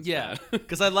assume it's Yeah, bad.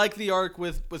 because I like the arc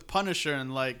with Punisher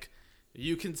and like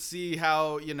you can see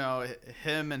how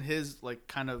him and his like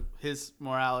kind of his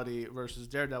morality versus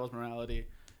Daredevil's morality,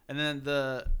 and then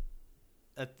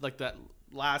like that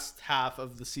last half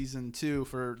of the season 2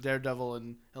 for Daredevil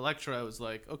and Elektra, I was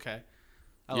like, okay,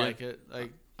 I Yeah. like it.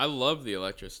 Like I love the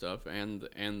Elektra stuff and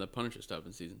the Punisher stuff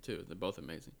in season 2. They're both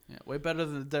amazing. yeah, way better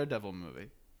than the Daredevil movie.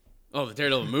 Oh, the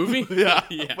Daredevil movie? Yeah,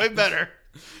 Yeah. way better.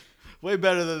 Way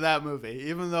better than that movie,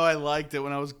 even though I liked it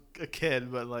when I was a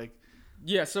kid. But like,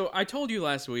 Yeah, so I told you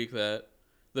last week that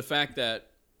the fact that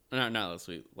not last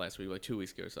week, like 2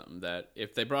 weeks ago or something, that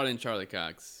if they brought in Charlie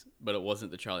Cox, but it wasn't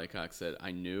the Charlie Cox that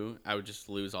I knew, I would just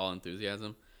lose all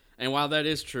enthusiasm. And while that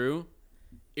is true,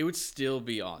 it would still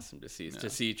be awesome to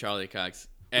see Charlie Cox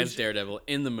as Would Daredevil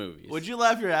in the movies. Would you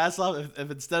laugh your ass off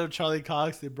if instead of Charlie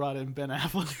Cox they brought in Ben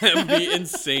Affleck? That would be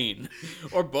insane,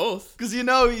 or both, Because you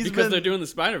know because they're doing the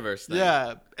Spider-Verse thing.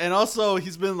 yeah, and also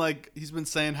he's been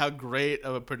saying how great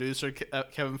of a producer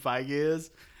Kevin Feige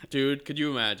is. Dude, could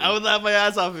you imagine? I would laugh my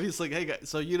ass off if he's like, "Hey guys,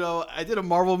 so I did a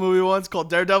Marvel movie once called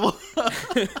Daredevil."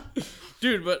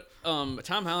 Dude, but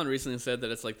Tom Holland recently said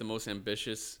that it's like the most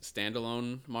ambitious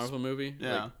standalone Marvel movie.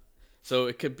 Yeah. Like, so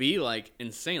it could be like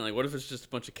insane. Like, what if it's just a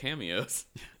bunch of cameos?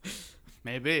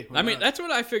 Maybe. I mean, that's what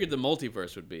I figured the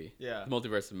multiverse would be. Yeah. The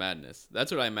Multiverse of Madness.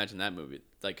 That's what I imagined that movie.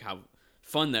 Like how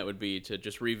fun that would be to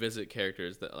just revisit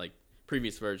characters that like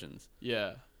previous versions.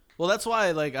 Yeah. Well, that's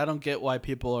why like I don't get why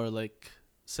people are like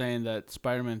saying that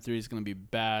Spider-Man 3 is going to be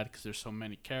bad because there's so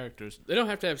many characters. They don't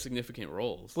have to have significant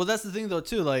roles. Well, that's the thing though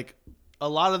too. Like a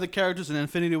lot of the characters in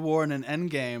Infinity War and in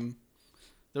Endgame,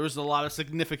 there was a lot of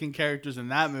significant characters in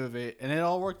that movie, and it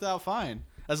all worked out fine.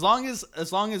 As long as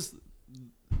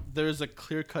there's a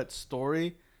clear-cut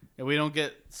story, and we don't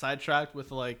get sidetracked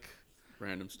with like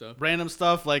Random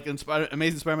stuff like in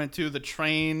Amazing Spider-Man 2, the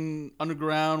train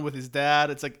underground with his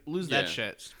dad. It's like lose that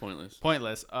shit. It's pointless.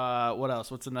 Pointless. What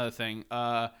else? What's another thing?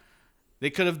 They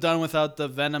could have done without the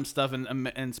Venom stuff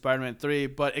in Spider-Man 3,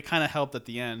 but it kind of helped at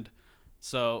the end.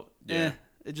 So it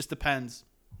just depends.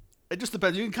 It just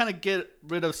depends. You can kind of get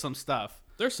rid of some stuff.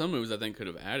 There's some movies I think could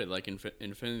have added, like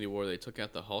Infinity War. They took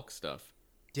out the Hulk stuff.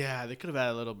 Yeah, they could have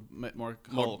added a little bit more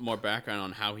More background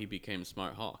on how he became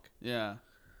Smart Hulk. Yeah.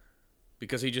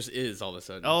 Because he just is all of a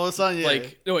sudden. All of a sudden, yeah.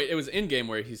 Like, no, wait, it was Endgame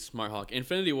where he's Smart Hulk.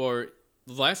 Infinity War,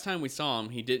 the last time we saw him,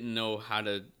 he didn't know how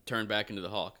to turn back into the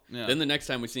Hulk. Yeah. Then the next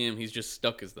time we see him, he's just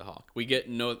stuck as the Hulk. We get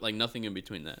nothing in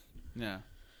between that. Yeah.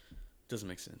 Doesn't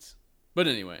make sense. But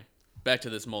anyway, back to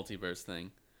this multiverse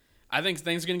thing. I think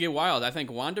things are going to get wild. I think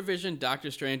WandaVision,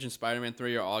 Doctor Strange, and Spider-Man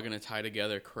 3 are all going to tie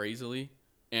together crazily.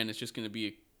 And it's just going to be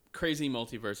a crazy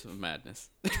multiverse of madness.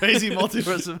 Crazy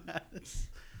multiverse of madness.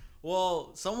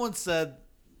 Well, someone said,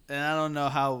 and I don't know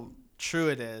how true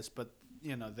it is, but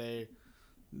you know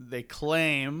they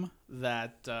claim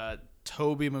that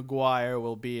Tobey Maguire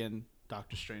will be in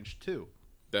Doctor Strange 2.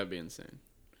 That'd be insane.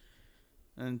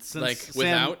 And since like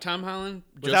without Tom Holland,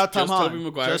 without Tom Holland, Tobey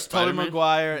Maguire, just Tobey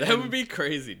Maguire, that would be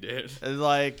crazy, dude.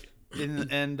 Like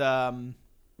and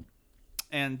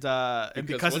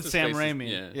because it's Sam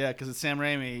Raimi, yeah, because it's Sam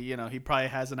Raimi, you know, he probably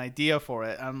has an idea for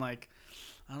it. I'm like,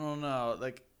 I don't know,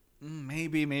 like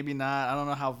maybe not. I don't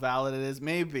know how valid it is.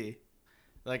 Maybe,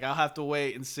 like I'll have to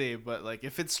wait and see. But like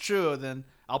if it's true, then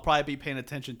I'll probably be paying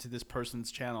attention to this person's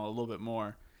channel a little bit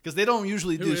more because they don't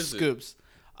usually do scoops.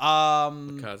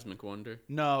 The Cosmic Wonder.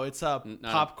 No, it's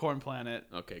Popcorn Planet.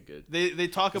 Okay, good. They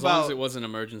talk as about. As long as it wasn't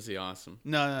Emergency Awesome.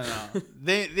 No.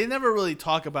 they never really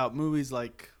talk about movies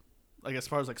like as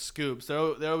far as like scoops.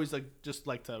 They're always like just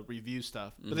like to review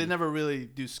stuff, but they never really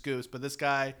do scoops. But this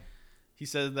guy, he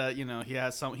said that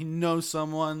he knows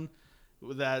someone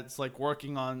that's like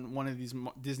working on one of these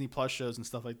Disney Plus shows and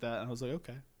stuff like that. And I was like,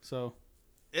 okay, so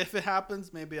if it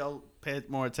happens, maybe I'll pay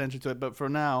more attention to it. But for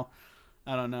now,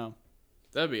 I don't know.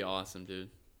 That'd be awesome, dude.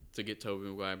 To get Tobey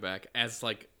Maguire back as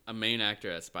like a main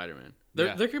actor as Spider-Man.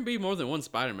 There can be more than one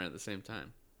Spider-Man at the same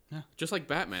time. Yeah. Just like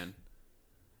Batman.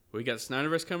 We got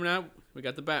Snyderverse coming out. We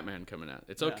got the Batman coming out.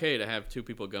 It's okay to have two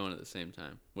people going at the same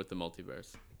time with the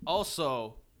multiverse.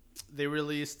 Also, they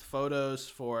released photos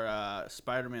for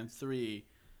Spider-Man 3,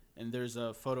 and there's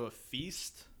a photo of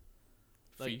Feast.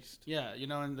 Feast? Yeah, you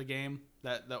know in the game,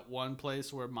 that one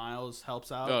place where Miles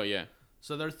helps out. Oh, yeah.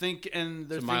 So they're thinking...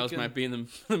 Miles might be in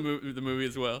the movie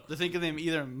as well. They're thinking they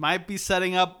either might be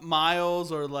setting up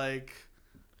Miles or like...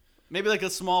 Maybe like a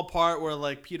small part where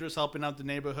like Peter's helping out the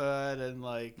neighborhood and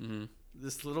like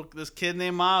this kid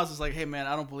named Miles is like, hey man,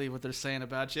 I don't believe what they're saying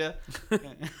about you.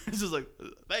 It's just like,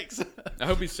 thanks. I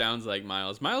hope he sounds like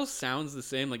Miles. Miles sounds the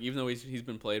same, like even though he's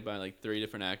been played by like 3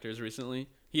 different actors recently,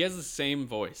 he has the same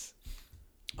voice.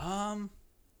 A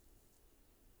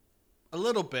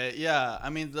little bit, yeah. I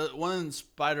mean, the one in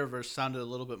Spider-Verse sounded a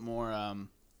little bit more.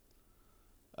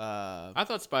 I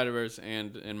thought Spider-Verse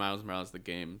and Miles Morales the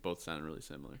game both sounded really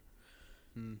similar.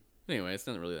 Anyway, it's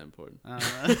not really that important.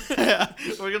 Yeah,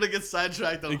 we're gonna get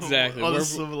sidetracked on exactly. On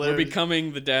we're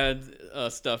becoming the dad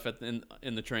stuff in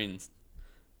the trains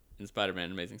in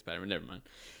Spider-Man, Amazing Spider-Man. Never mind.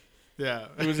 Yeah.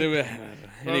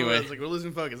 Anyway, we're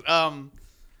losing focus.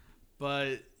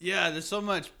 But yeah, there's so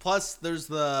much. Plus, there's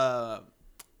the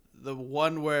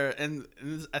one where, and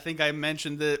I think I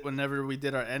mentioned it whenever we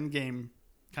did our Endgame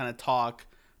kind of talk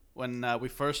when we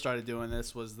first started doing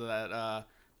this, was that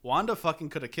Wanda fucking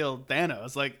could have killed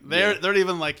Thanos. Like they're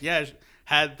even like, yeah,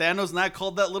 had Thanos not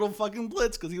called that little fucking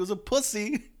blitz because he was a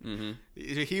pussy,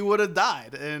 he would have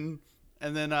died. And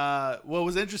then what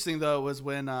was interesting though was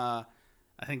when I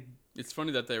think it's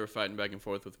funny that they were fighting back and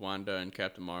forth with Wanda and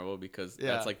Captain Marvel because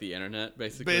that's like the internet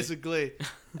basically.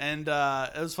 And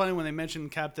it was funny when they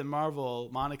mentioned Captain Marvel.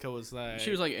 Monica was like,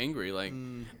 she was like angry. Like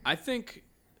I think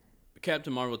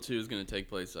Captain Marvel 2 is going to take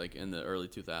place like in the early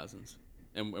 2000s.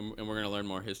 And we're going to learn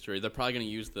more history. They're probably going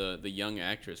to use the young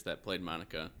actress that played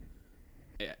Monica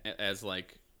as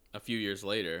like a few years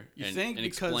later and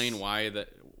explain why that,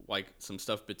 like some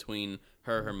stuff between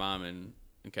her mom and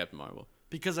Captain Marvel.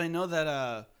 Because I know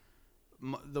that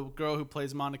the girl who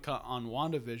plays Monica on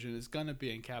WandaVision is going to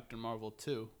be in Captain Marvel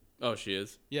too. Oh, she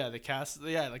is? Yeah, the cast.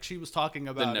 Yeah, like she was talking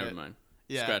about Then never mind.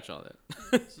 Yeah. Scratch all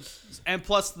that. And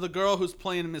plus, the girl who's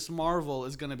playing Miss Marvel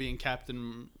is going to be in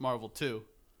Captain Marvel too.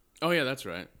 Oh, yeah, that's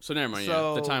right. So never mind.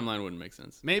 So, yeah, the timeline wouldn't make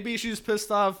sense. Maybe she's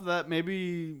pissed off that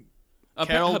maybe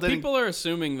Carol didn't... People are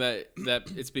assuming that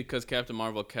it's because Captain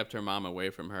Marvel kept her mom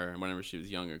away from her whenever she was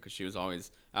younger because she was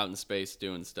always out in space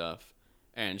doing stuff.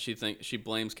 And she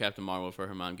blames Captain Marvel for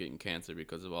her mom getting cancer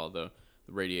because of all the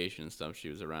radiation and stuff she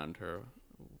was around her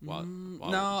while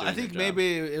No, I think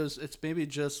maybe it's maybe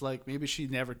just like maybe she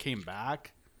never came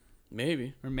back.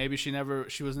 Maybe. Or maybe she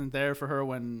wasn't there for her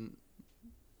when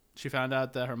she found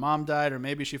out that her mom died, or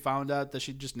maybe she found out that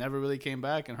she just never really came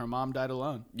back and her mom died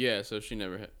alone. Yeah, so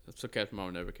Captain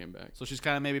Marvel never came back. So she's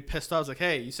kind of maybe pissed off. It's like,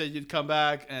 hey, you said you'd come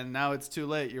back and now it's too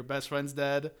late. Your best friend's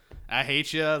dead. I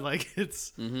hate you. Like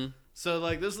it's... So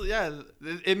like this, yeah,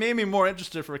 it made me more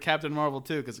interested for Captain Marvel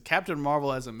too, because Captain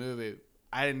Marvel as a movie,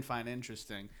 I didn't find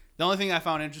interesting. The only thing I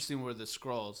found interesting were the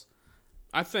Skrulls.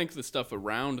 I think the stuff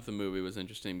around the movie was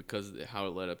interesting because of how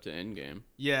it led up to Endgame.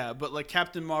 Yeah, but like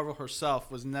Captain Marvel herself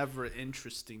was never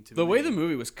interesting to me. The way the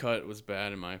movie was cut was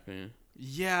bad in my opinion.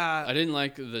 Yeah. I didn't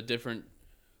like the different,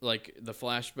 like the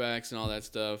flashbacks and all that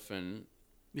stuff. And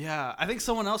yeah, I think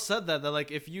someone else said that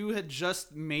like if you had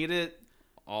just made it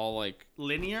all like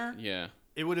linear, yeah,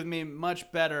 it would have made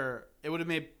much better. It would have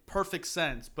made perfect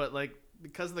sense. But like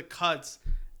because of the cuts,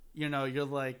 you know, you're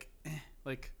like,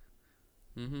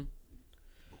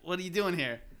 what are you doing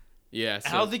here? Yeah. So,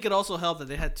 I don't think it also helped that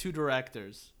they had two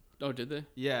directors. Oh, did they?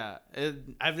 Yeah.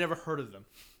 I've never heard of them.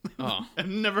 Oh. I've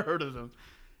never heard of them.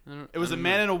 It was a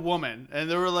man and a woman. And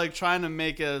they were like trying to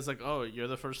make it as like, oh, you're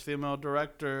the first female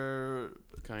director.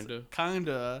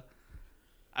 Kinda.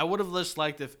 I would have just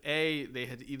liked if A, they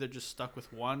had either just stuck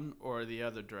with one or the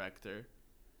other director.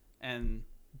 And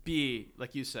B,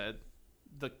 like you said,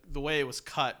 the way it was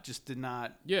cut just did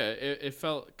not... Yeah, it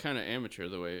felt kind of amateur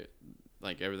the way...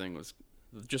 Like everything was,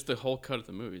 just the whole cut of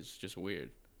the movie is just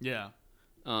weird. Yeah.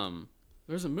 There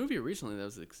was a movie recently that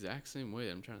was the exact same way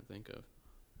that I'm trying to think of.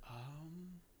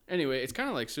 Anyway, it's kind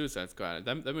of like Suicide Squad.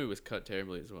 That movie was cut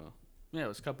terribly as well. Yeah, it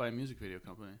was cut by a music video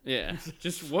company. Yeah.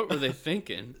 Just what were they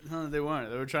thinking? No, they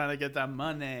weren't. They were trying to get that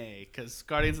money because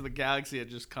Guardians of the Galaxy had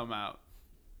just come out.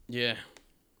 Yeah.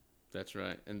 That's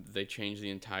right. And they changed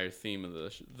the entire theme of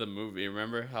the movie.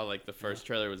 Remember how like the first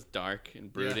trailer was dark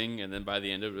and brooding, and then by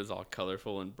the end of it was all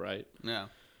colorful and bright? Yeah.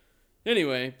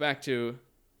 Anyway, back to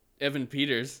Evan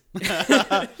Peters.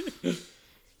 I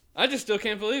just still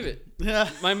can't believe it. Yeah.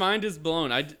 My mind is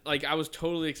blown. I was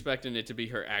totally expecting it to be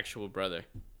her actual brother.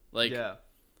 Like, yeah.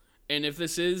 And if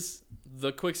this is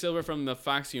the Quicksilver from the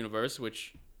Fox universe,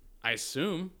 which I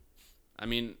assume... I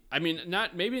mean,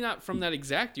 maybe not from that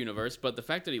exact universe, but the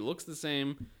fact that he looks the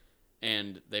same,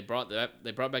 and they brought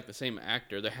back the same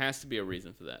actor, there has to be a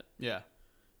reason for that. Yeah,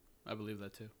 I believe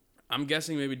that too. I'm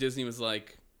guessing maybe Disney was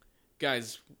like,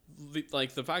 guys,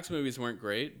 like the Fox movies weren't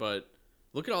great, but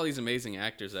look at all these amazing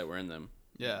actors that were in them.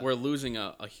 Yeah, we're losing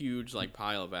a huge like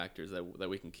pile of actors that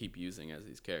we can keep using as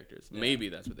these characters. Yeah. Maybe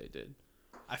that's what they did.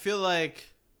 I feel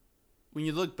like when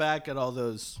you look back at all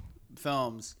those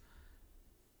films.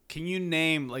 Can you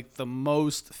name like the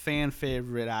most fan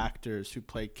favorite actors who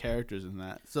played characters in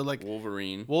that? So like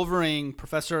Wolverine,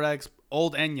 Professor X,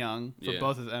 old and young for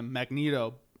both of them.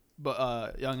 Magneto,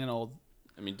 young and old.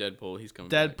 I mean Deadpool, he's coming.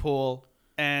 Deadpool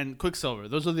and Quicksilver.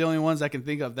 Those are the only ones I can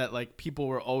think of that like people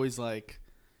were always like.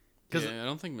 Yeah, I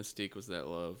don't think Mystique was that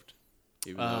loved,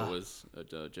 even though it was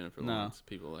Jennifer Lawrence.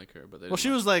 People like her, but she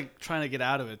was like trying to get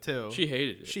out of it too. She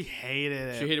hated it. She hated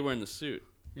it. She hated wearing the suit.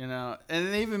 You know, and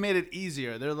they even made it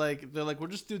easier. They're like, we'll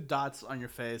just do dots on your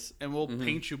face, and we'll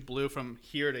paint you blue from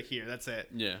here to here. That's it.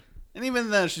 Yeah. And even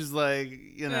then, she's like,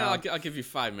 you know, I'll give you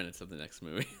 5 minutes of the next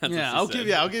movie. I'll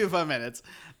give you 5 minutes.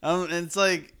 And it's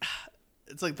like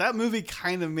that movie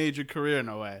kind of made your career in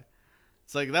a way.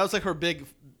 It's like that was like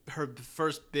her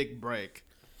first big break.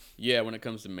 Yeah, when it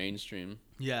comes to mainstream.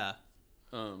 Yeah.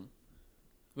 But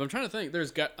I'm trying to think.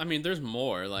 There's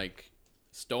more, like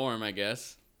Storm, I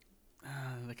guess.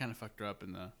 They kind of fucked her up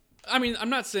in the. I mean, I'm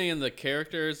not saying the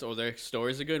characters or their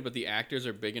stories are good, but the actors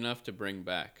are big enough to bring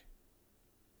back.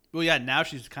 Well, yeah. Now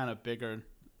she's kind of bigger.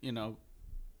 You know,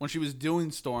 when she was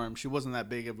doing Storm, she wasn't that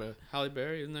big of a. Halle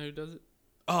Berry, isn't that who does it?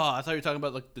 Oh, I thought you were talking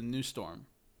about like the new Storm.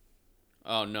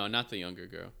 Oh no, not the younger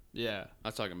girl. Yeah. I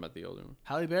was talking about the older one.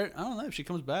 Halle Berry. I don't know if she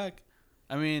comes back.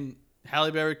 I mean, Halle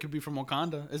Berry could be from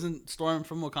Wakanda. Isn't Storm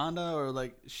from Wakanda or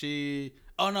like she?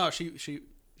 Oh no, she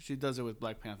does it with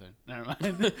Black Panther. Never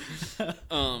mind.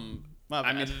 My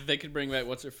I mean, bad. they could bring back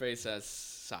what's her face as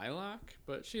Psylocke,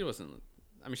 but she wasn't.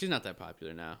 I mean, she's not that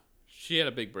popular now. She had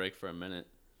a big break for a minute.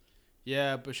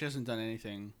 Yeah, but she hasn't done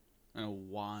anything in a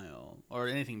while or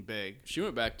anything big. She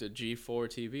went back to G4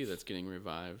 TV that's getting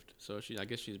revived, so I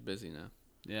guess she's busy now.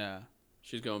 Yeah.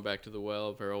 She's going back to the well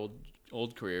of her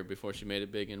old career before she made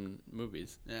it big in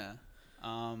movies. Yeah.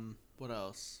 What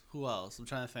else? Who else? I'm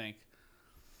trying to think.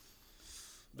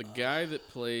 The guy that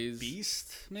plays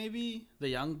Beast, maybe the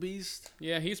young Beast.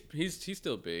 Yeah, he's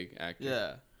still a big actor.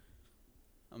 Yeah.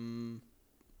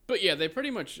 But yeah, they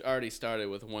pretty much already started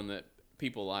with one that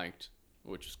people liked,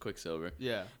 which is Quicksilver.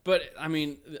 Yeah. But I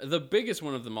mean, the biggest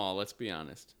one of them all, let's be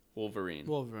honest,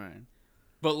 Wolverine.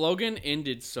 But Logan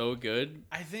ended so good.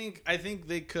 I think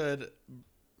they could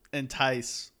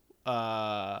entice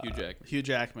Hugh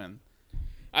Jackman.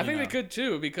 I think they could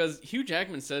too, because Hugh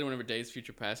Jackman said whenever Days of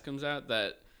Future Past comes out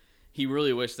that he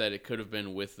really wished that it could have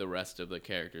been with the rest of the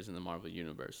characters in the Marvel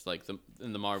universe, like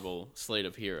in the Marvel slate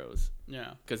of heroes.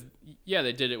 Yeah. Because yeah,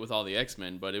 they did it with all the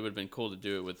X-Men, but it would have been cool to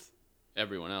do it with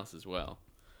everyone else as well.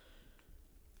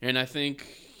 And I think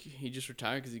he just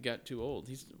retired because he got too old.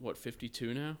 He's what,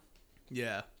 52 now?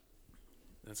 Yeah.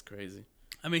 That's crazy.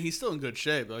 I mean, he's still in good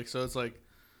shape. Like, so it's like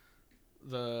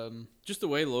just the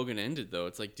way Logan ended, though.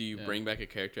 It's like, do you bring back a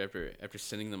character after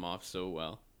sending them off so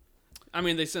well? I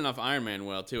mean, they sent off Iron Man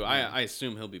well too. Yeah. I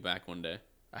assume he'll be back one day.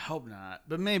 I hope not,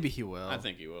 but maybe he will. I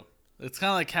think he will. It's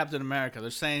kind of like Captain America.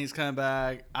 They're saying he's coming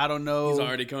back. I don't know. He's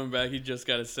already coming back. He just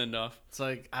got a send off. It's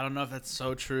like, I don't know if that's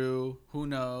so true. Who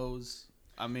knows?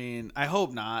 I mean, I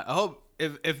hope not. I hope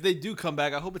if they do come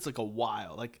back, I hope it's like a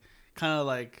while, like kind of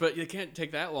like. But you can't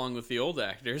take that long with the old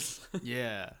actors.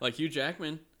 Yeah. Like Hugh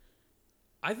Jackman.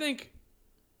 I think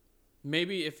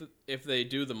maybe if they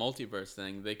do the multiverse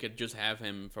thing, they could just have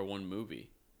him for one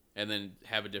movie, and then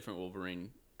have a different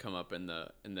Wolverine come up in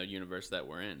the universe that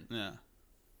we're in. Yeah.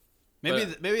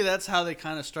 Maybe that's how they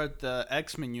kind of start the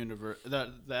X-Men universe,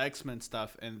 the X-Men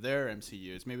stuff in their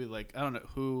MCUs. Maybe like, I don't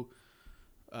know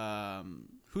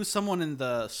who's someone in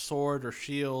the Sword or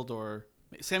Shield or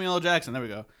Samuel L. Jackson. There we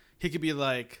go. He could be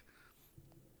like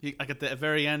at the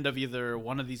very end of either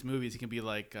one of these movies. He can be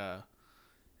like,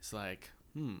 it's like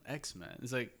X-Men.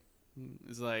 It's like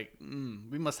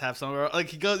we must have somewhere. Like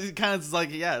he kind of is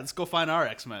like, yeah, let's go find our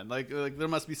X-Men. Like there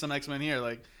must be some X-Men here.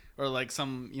 Like. Or like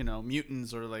some,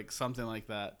 mutants or like something like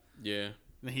that. Yeah. And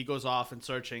then he goes off and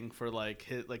searching for like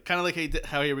his, like kind of like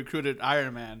how he recruited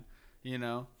Iron Man,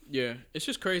 Yeah, it's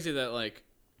just crazy that like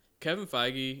Kevin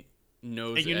Feige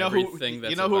knows and everything.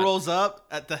 Who rolls up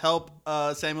to help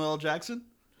Samuel L. Jackson?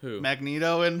 Who?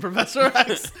 Magneto and Professor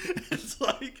X. It's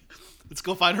like, let's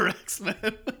go find our X-Men.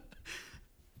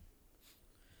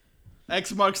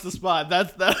 X marks the spot.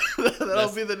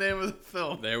 That'll be the name of the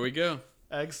film. There we go.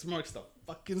 X marks the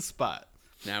fucking spot.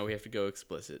 Now we have to go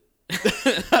explicit.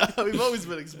 We've always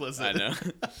been explicit. I know.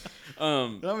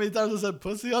 You know how many times I said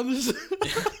pussy on this?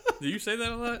 Do you say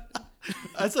that a lot?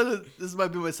 I said it. This might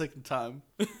be my second time,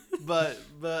 but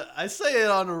I say it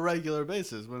on a regular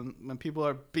basis when people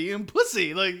are being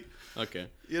pussy, like. Okay.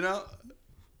 I'm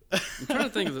trying to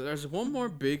think. There's one more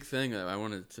big thing that I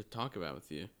wanted to talk about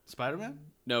with you. Spider-Man?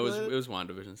 No, it was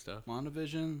WandaVision stuff.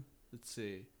 WandaVision. Let's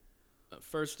see.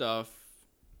 First off,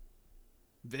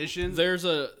 Vision.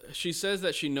 She says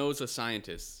that she knows a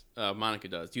scientist. Monica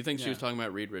does. Do you think she was talking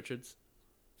about Reed Richards?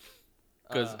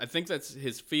 Because I think that's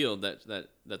his field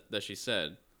that she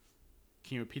said.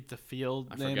 Can you repeat the field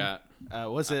I name? forgot.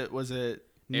 Was it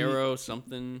Arrow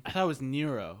something? I thought it was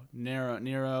Nero. Neuro?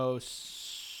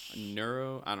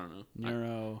 I don't know.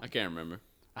 Nero. I can't remember.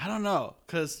 I don't know,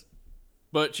 because.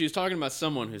 But she's talking about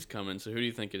someone who's coming, so who do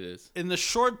you think it is? In the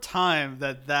short time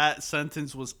that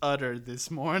sentence was uttered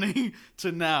this morning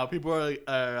to now, people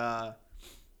are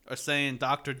saying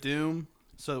Dr. Doom.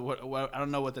 So what I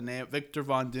don't know what the name. Victor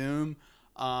Von Doom.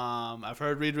 I've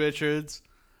heard Reed Richards.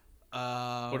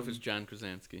 What if it's John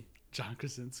Krasinski? John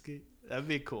Krasinski? That'd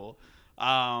be cool.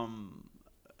 Or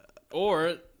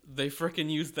they freaking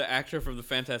used the actor from the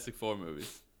Fantastic Four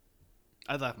movies.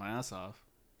 I'd laugh my ass off.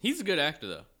 He's a good actor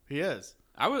though. He is.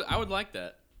 I would like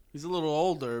that. He's a little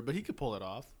older, but he could pull it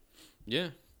off. Yeah.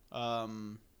 What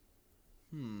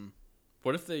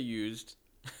if they used?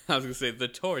 I was gonna say the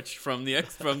Torch from the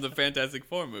Fantastic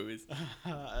Four movies.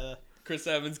 Chris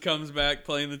Evans comes back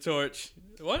playing the Torch.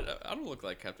 What? I don't look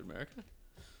like Captain America.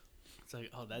 It's like,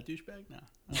 oh, that douchebag? No.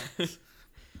 Oh.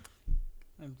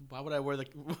 And why would I wear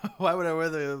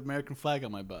the American flag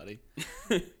on my body?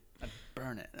 I'd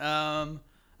burn it. I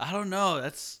don't know.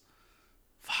 That's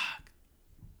fuck.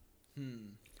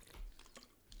 I'm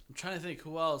trying to think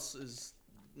who else is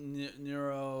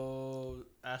neuro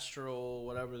astral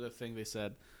whatever the thing they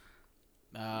said.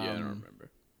 Yeah, I don't remember.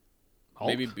 Hulk?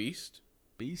 Maybe Beast.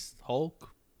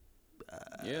 Hulk.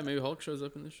 Yeah, maybe Hulk shows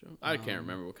up in the show. I can't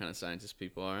remember what kind of scientist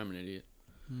people are. I'm an idiot.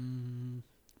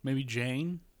 Maybe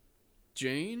Jane.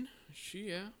 Jane?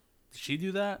 Yeah. Did she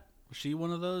do that? Was she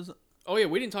one of those? Oh yeah,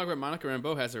 we didn't talk about Monica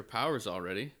Rambeau has her powers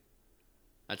already.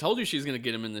 I told you she's gonna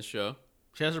get him in this show.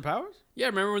 She has her powers? Yeah,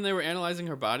 remember when they were analyzing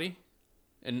her body,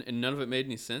 and none of it made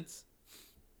any sense.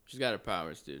 She's got her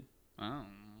powers, dude. Oh.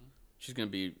 She's gonna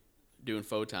be doing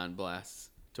photon blasts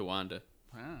to Wanda.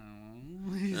 Oh.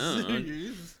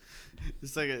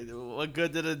 It's like, what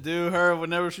good did it do her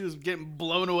whenever she was getting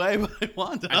blown away by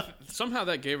Wanda? Somehow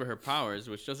that gave her powers,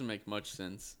 which doesn't make much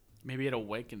sense. Maybe it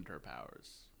awakened her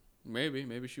powers.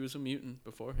 Maybe she was a mutant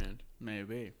beforehand.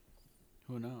 Maybe.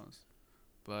 Who knows?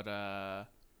 But,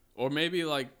 or maybe,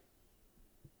 like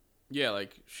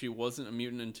she wasn't a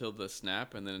mutant until the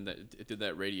snap, and then it did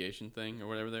that radiation thing, or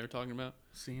whatever they were talking about.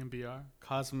 CMBR?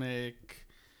 Cosmic...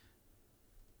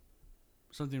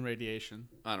 something radiation.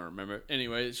 I don't remember.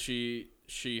 Anyway, she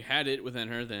had it within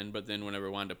her then, but then whenever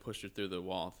Wanda pushed her through the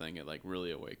wall thing, it, like,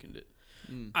 really awakened it.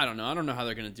 I don't know. I don't know how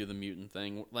they're going to do the mutant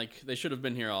thing. Like, they should have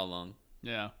been here all along.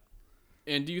 Yeah.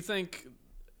 And do you think...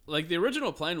 Like, the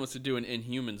original plan was to do an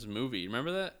Inhumans movie.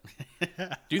 Remember that?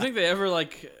 Do you think they ever,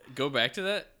 like, go back to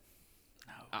that?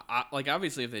 No. Like,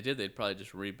 obviously, if they did, they'd probably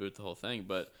just reboot the whole thing.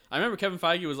 But I remember Kevin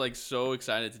Feige was, like, so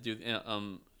excited to do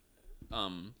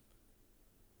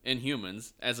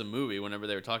Inhumans as a movie whenever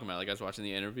they were talking about it. Like, I was watching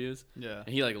the interviews. Yeah.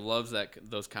 And he, like, loves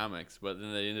those comics. But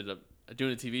then they ended up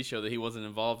doing a TV show that he wasn't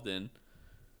involved in.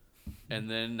 And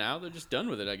then now they're just done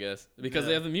with it, I guess. Because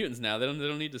they have the mutants now. They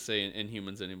don't need to say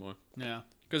Inhumans anymore. Yeah.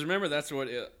 Because remember, that's what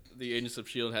the Agents of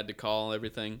S.H.I.E.L.D. had to call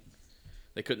everything.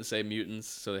 They couldn't say mutants,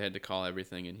 so they had to call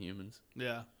everything Inhumans.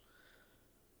 Yeah.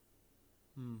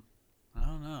 I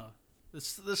don't know.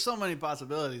 There's so many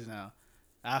possibilities now.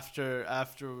 After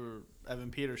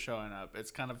Evan Peters showing up,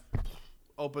 it's kind of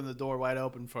opened the door wide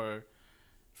open for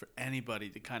anybody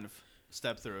to kind of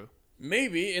step through.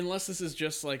 Maybe, unless this is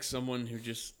just like someone who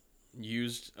just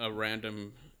used a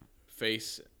random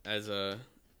face as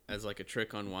like a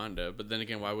trick on Wanda. But then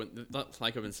again, why wouldn't,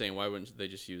 like I've been saying, why wouldn't they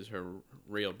just use her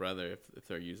real brother if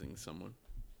they're using someone?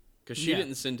 Because she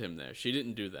didn't send him there. She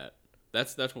didn't do that.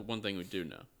 That's what one thing we do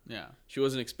know. Yeah. She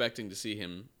wasn't expecting to see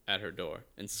him at her door,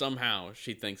 and somehow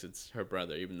she thinks it's her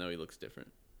brother, even though he looks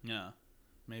different. Yeah.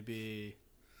 Maybe.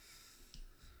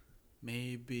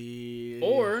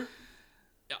 Or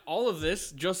all of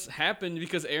this just happened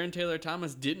because Aaron Taylor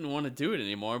Thomas didn't want to do it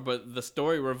anymore, but the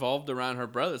story revolved around her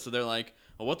brother, so they're like,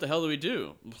 well, what the hell do we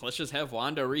do? Let's just have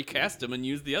Wanda recast him and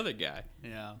use the other guy.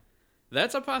 Yeah.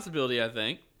 That's a possibility, I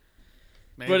think.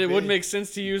 Maybe. But it would make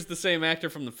sense to use the same actor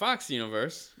from the Fox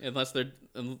universe, unless they're...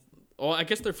 Well, I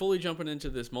guess they're fully jumping into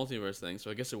this multiverse thing,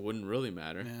 so I guess it wouldn't really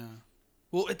matter. Yeah.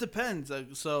 Well, it depends.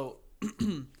 So,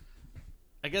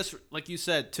 I guess, like you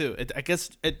said, too, I guess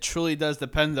it truly does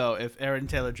depend, though, if Aaron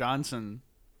Taylor Johnson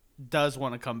does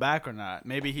want to come back or not.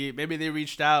 Maybe they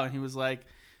reached out and he was like,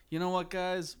 you know what,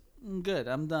 guys? I'm good.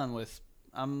 I'm done with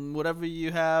whatever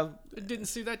you have. I didn't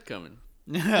see that coming.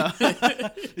 Yeah,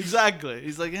 exactly.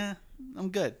 He's like, I'm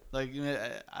good. Like,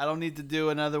 I don't need to do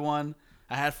another one.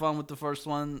 I had fun with the first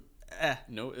one.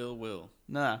 No ill will.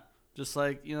 Nah. Just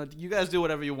like, you guys do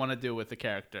whatever you want to do with the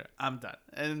character. I'm done.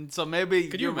 And so maybe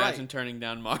Could you imagine turning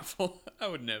down Marvel? I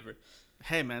would never.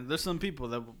 Hey, man, there's some people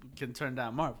that can turn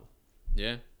down Marvel.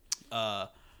 Yeah.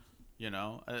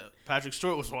 Patrick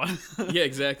Stewart was one. Yeah,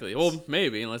 exactly. Well,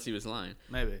 maybe, unless he was lying.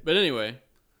 Maybe. But anyway,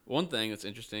 one thing that's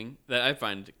interesting that I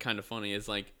find kind of funny is,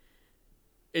 like,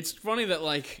 it's funny that,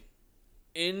 like,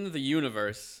 in the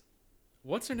universe,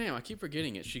 what's her name? I keep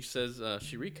forgetting it. She says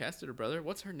she recasted her brother.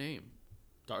 What's her name?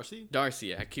 Darcy? Darcy,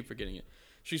 yeah, I keep forgetting it.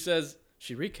 She says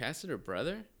she recasted her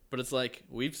brother, but it's like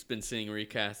we've been seeing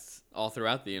recasts all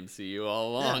throughout the MCU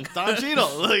all along. Yeah, Don Cheadle.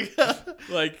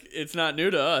 Like, it's not new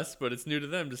to us, but it's new to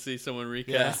them to see someone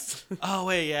recast. Yeah. Oh,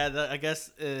 wait, yeah, I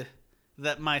guess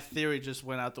that my theory just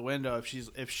went out the window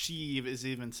if she is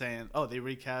even saying, oh, they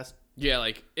recast. Yeah,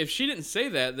 like if she didn't say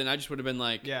that, then I just would have been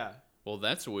like, Yeah. well,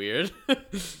 that's weird.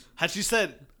 Had she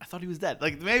said, I thought he was dead.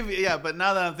 Like maybe, yeah. But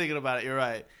now that I'm thinking about it, you're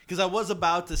right. Because I was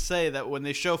about to say that when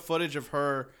they show footage of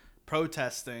her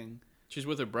protesting. She's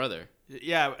with her brother.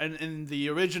 Yeah, and in the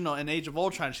original, in Age of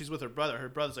Ultron, she's with her brother. Her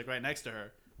brother's like right next to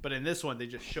her. But in this one, they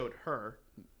just showed her.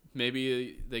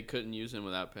 Maybe they couldn't use him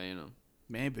without paying him.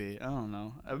 Maybe, I don't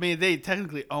know. I mean, they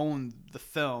technically own the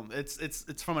film.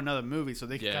 It's from another movie, so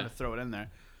they can kind of throw it in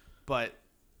there. But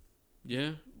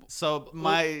yeah. So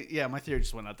my theory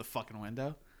just went out the fucking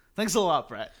window. Thanks a lot,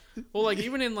 Brett. Well, like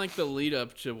even in like the lead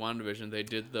up to WandaVision, they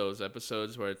did those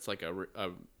episodes where it's like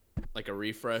a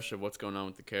refresh of what's going on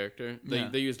with the character.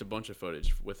 They used a bunch of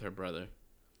footage with her brother.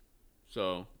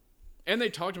 So, and they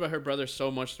talked about her brother so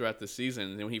much throughout the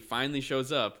season. And when he finally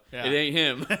shows up, it ain't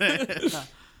him.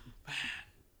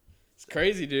 It's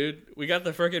crazy, dude. We got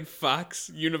the freaking Fox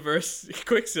universe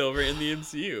Quicksilver in the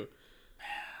MCU.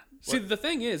 See, the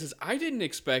thing is I didn't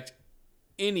expect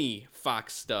any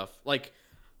Fox stuff, like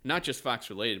not just Fox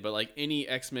related, but like any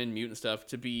X-Men mutant stuff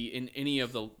to be in any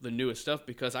of the newest stuff,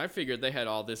 because I figured they had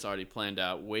all this already planned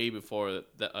out way before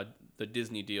the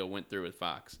Disney deal went through with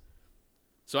Fox.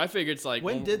 So I figured it's like...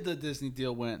 When did the Disney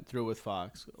deal went through with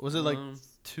Fox? Was it like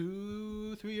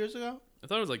 2-3 years ago? I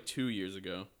thought it was like 2 years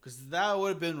ago. Because that would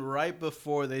have been right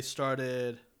before they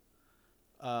started...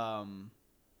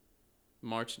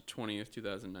 March 20th,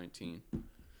 2019. So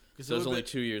it it was only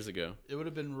 2 years ago. It would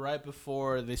have been right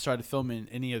before they started filming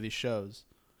any of these shows.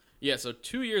 Yeah, so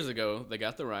 2 years ago, they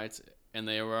got the rights, and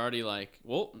they were already like,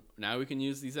 well, now we can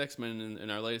use these X-Men in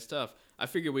our latest stuff. I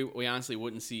figured we honestly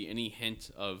wouldn't see any hint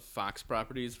of Fox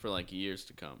properties for like years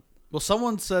to come. Well,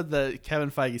 someone said that Kevin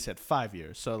Feige said 5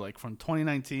 years. So like from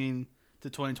 2019 to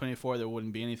 2024, there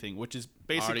wouldn't be anything, which is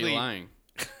basically... Already lying.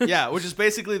 Yeah, which is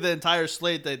basically the entire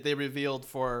slate that they revealed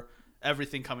for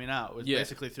everything coming out. It was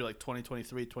basically through like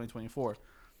 2023, 2024.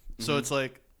 So it's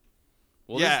like,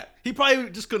 he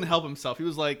probably just couldn't help himself. He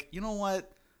was like, you know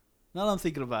what? Now that I'm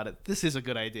thinking about it, this is a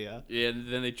good idea. Yeah,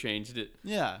 and then they changed it.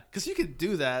 Yeah, because you could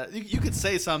do that. You could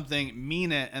say something,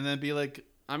 mean it, and then be like...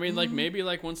 I mean, like maybe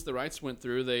like once the rights went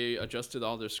through, they adjusted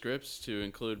all their scripts to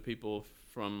include people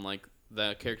from like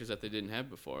the characters that they didn't have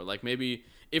before. Like maybe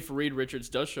if Reed Richards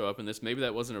does show up in this, maybe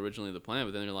that wasn't originally the plan,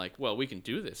 but then they're like, well, we can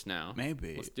do this now.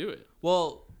 Maybe. Let's do it.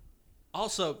 Well,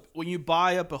 also, when you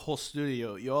buy up a whole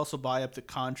studio, you also buy up the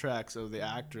contracts of the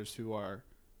actors who are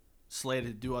slated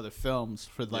to do other films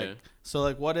for like... So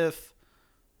like what if,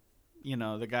 you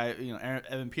know, the guy, you know,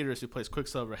 Evan Peters who plays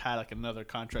Quicksilver had like another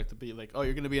contract to be like, oh,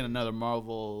 you're going to be in another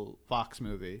Marvel Fox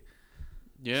movie.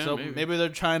 Yeah, so maybe they're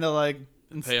trying to like...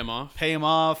 Pay him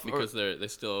off? Because they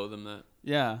still owe them that.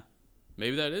 Yeah.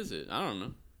 Maybe that is it. I don't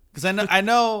know. Because I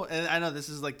know this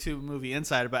is like too movie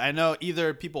insider, but I know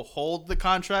either people hold the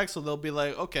contract, so they'll be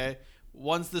like, okay,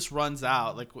 once this runs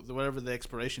out, like whatever the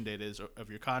expiration date is of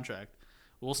your contract,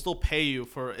 we'll still pay you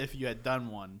for if you had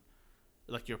done one,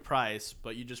 like your price,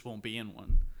 but you just won't be in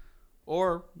one.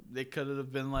 Or they could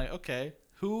have been like, okay,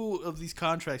 who of these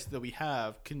contracts that we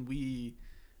have can we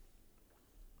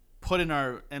put in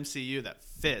our MCU that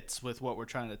fits with what we're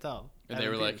trying to tell? And they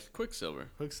were like, Quicksilver,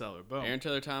 boom. Aaron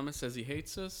Taylor Thomas says he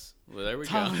hates us. Well, there we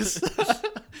Thomas. go.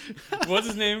 What's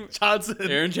his name? Johnson.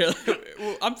 Aaron Taylor.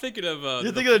 Well, I'm thinking of...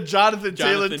 You're thinking of Jonathan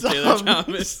Taylor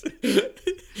Thomas.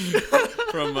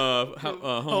 From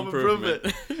Home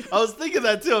Improvement. I was thinking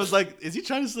that too. I was like, is he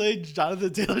trying to say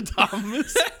Jonathan Taylor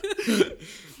Thomas?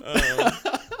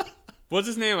 What's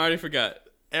his name? I already forgot.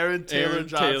 Aaron Taylor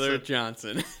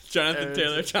Johnson. Jonathan Aaron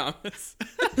Taylor Thomas.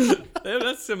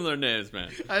 That's similar names, man.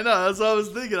 I know. That's what I was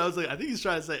thinking. I was like, I think he's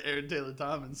trying to say Aaron Taylor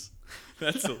Thomas.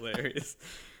 That's hilarious.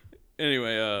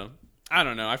 Anyway, I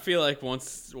don't know. I feel like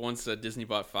once Disney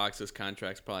bought Fox, those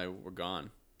contracts probably were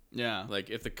gone. Yeah. Like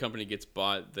if the company gets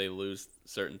bought, they lose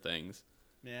certain things.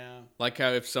 Yeah. Like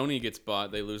how if Sony gets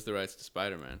bought, they lose the rights to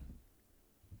Spider-Man.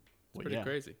 It's pretty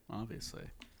crazy. Obviously.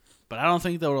 But I don't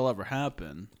think that will ever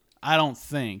happen. I don't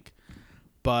think.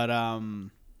 But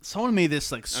someone made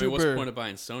this like super... I mean, what's the point of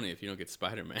buying Sony if you don't get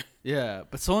Spider-Man? Yeah,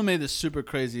 but someone made this super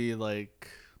crazy like...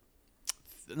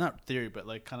 Not theory, but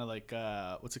like kind of like...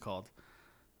 what's it called?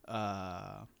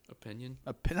 Opinion?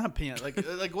 Not opinion.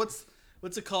 Like what's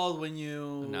it called when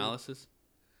you... Analysis?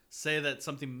 Say that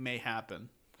something may happen.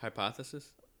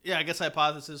 Hypothesis? Yeah, I guess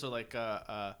hypothesis or like...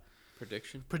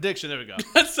 Prediction? Prediction, there we go.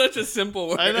 That's such a simple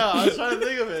word. I know, I was trying to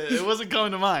think of it. It wasn't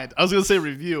coming to mind. I was going to say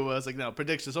review. I was like, no,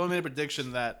 prediction. Someone made a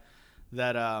prediction that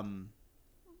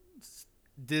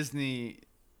Disney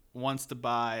wants to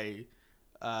buy...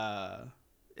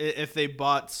 if they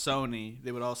bought Sony,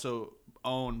 they would also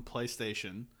own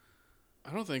PlayStation.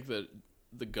 I don't think that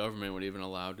the government would even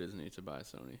allow Disney to buy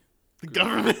Sony. The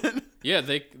government. Yeah,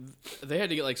 they had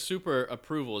to get like super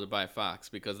approval to buy Fox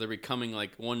because they're becoming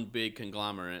like one big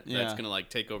conglomerate that's gonna like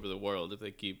take over the world if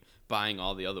they keep buying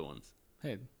all the other ones.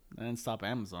 Hey, and stop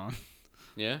Amazon.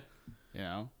 Yeah. You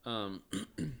know.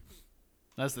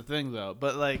 That's the thing though,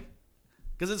 but like,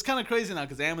 because it's kind of crazy now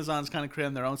because Amazon's kind of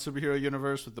creating their own superhero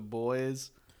universe with The Boys.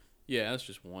 Yeah, that's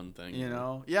just one thing. You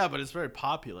know. Yeah, but it's very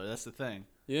popular. That's the thing.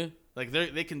 Yeah. Like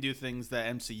they can do things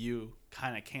that MCU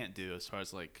kind of can't do as far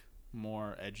as like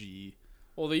more edgy.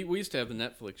 Well, we used to have the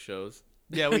Netflix shows.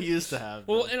 Yeah, we used to have.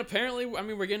 Well, and apparently, I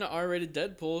mean, we're getting an R-rated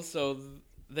Deadpool, so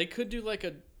they could do like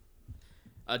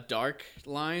a dark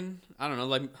line. I don't know,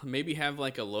 like maybe have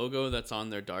like a logo that's on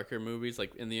their darker movies,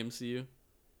 like in the MCU.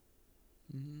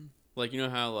 Mm-hmm. Like, you know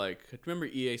how like remember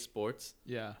EA Sports?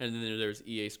 Yeah. And then there's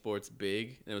EA Sports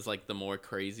Big. And it was like the more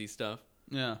crazy stuff.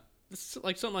 Yeah. It's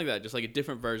like something like that, just like a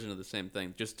different version of the same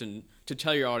thing, just to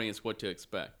tell your audience what to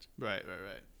expect. Right.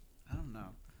 I don't know.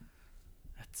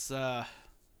 It's I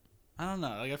don't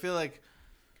know. Like I feel like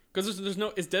because there's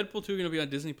no is Deadpool 2 gonna be on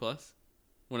Disney Plus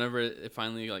whenever it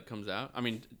finally like comes out? I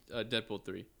mean, Deadpool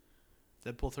 3.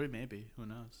 Deadpool 3 maybe. Who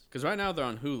knows? Because right now they're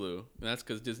on Hulu, and that's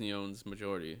because Disney owns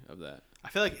majority of that. I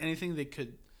feel like anything they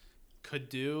could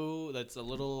do that's a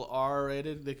little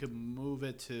R-rated, they could move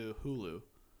it to Hulu,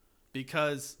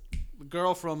 because the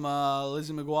girl from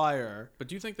Lizzie McGuire. But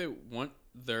do you think they want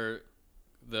their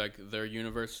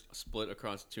universe split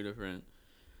across two different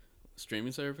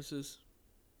streaming services?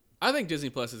 I think Disney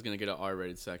Plus is going to get an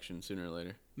R-rated section sooner or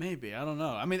later. Maybe. I don't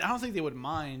know. I mean, I don't think they would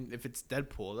mind if it's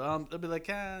Deadpool. They'll be like,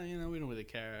 we don't really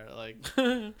care. Like,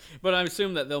 but I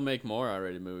assume that they'll make more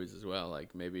R-rated movies as well,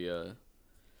 like maybe a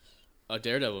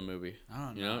Daredevil movie. I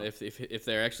don't know. You know, if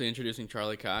they're actually introducing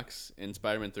Charlie Cox in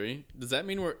Spider-Man 3, does that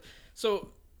mean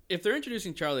if they're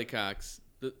introducing Charlie Cox,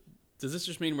 does this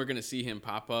just mean we're going to see him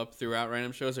pop up throughout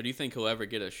random shows, or do you think he'll ever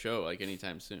get a show like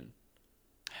anytime soon?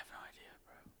 I have no idea,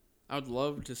 bro. I would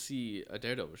love to see a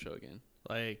Daredevil show again.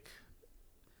 Like,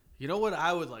 you know what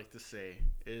I would like to see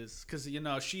is, because,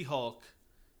 She-Hulk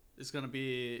is going to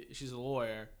be, she's a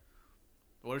lawyer.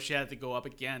 What if she had to go up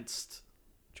against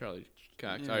Charlie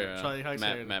Cox? Charlie Cox.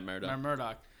 Matt Murdock. Matt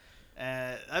Murdock.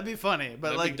 That'd be funny.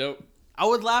 But, that'd be dope. I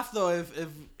would laugh, though,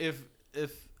 if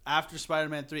after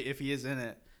Spider-Man 3, if he is in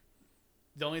it,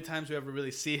 the only times we ever really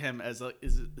see him is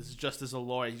just as a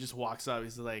lawyer. He just walks up.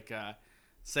 He's like,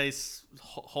 say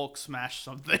Hulk smash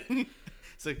something.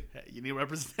 It's like, hey, you need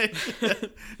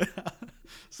representation.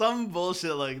 Some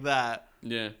bullshit like that.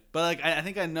 Yeah. But like, I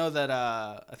think I know that.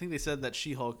 I think they said that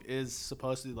She-Hulk is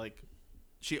supposed to like,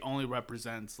 she only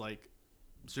represents like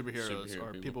superheroes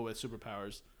or people with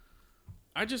superpowers.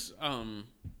 I just I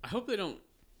hope they don't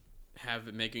have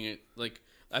it making it like.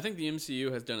 I think the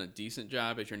MCU has done a decent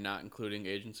job, if you're not including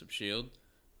Agents of S.H.I.E.L.D.,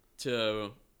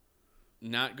 to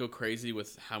not go crazy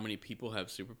with how many people have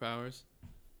superpowers.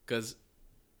 Because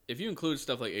if you include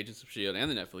stuff like Agents of S.H.I.E.L.D. and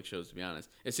the Netflix shows, to be honest,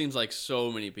 it seems like so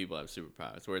many people have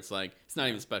superpowers, where it's like, it's not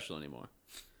even special anymore.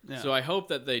 Yeah. So I hope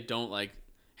that they don't like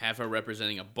have her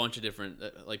representing a bunch of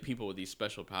different like people with these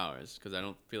special powers, because I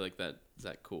don't feel like that's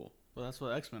that cool. Well, that's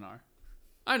what X-Men are.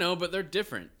 I know, but they're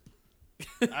different.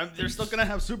 They're still gonna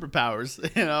have superpowers,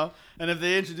 And if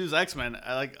they introduce X-Men,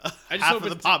 I just half of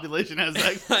the population has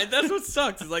X-Men. That's what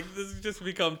sucks. It's like this has just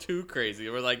become too crazy.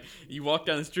 Where like you walk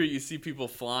down the street, you see people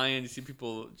flying, you see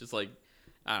people just like,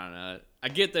 I don't know. I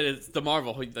get that it's the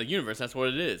Marvel universe. That's what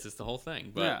it is. It's the whole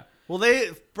thing. But yeah. Well,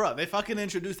 they fucking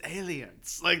introduced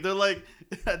aliens. Like they're like,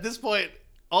 at this point,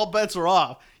 all bets are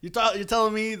off. You're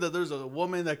telling me that there's a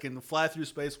woman that can fly through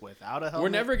space without a helmet? We're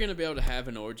never going to be able to have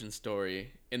an origin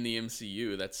story in the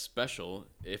MCU that's special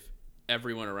if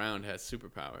everyone around has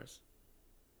superpowers.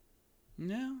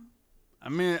 Yeah. I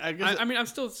mean, I guess... I'm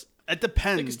still... It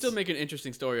depends. They could still make an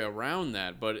interesting story around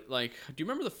that, but, like, do you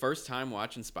remember the first time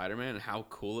watching Spider-Man and how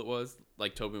cool it was?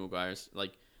 Like, Tobey Maguire's...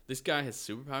 Like, this guy has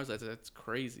superpowers? That's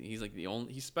crazy. He's, like,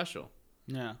 he's special.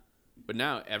 Yeah. But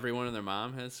now everyone and their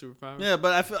mom has superpowers. Yeah,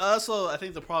 but I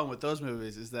think the problem with those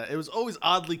movies is that it was always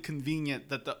oddly convenient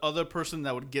that the other person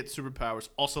that would get superpowers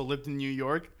also lived in New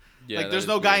York. Yeah, like there's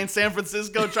no guy in San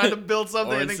Francisco trying to build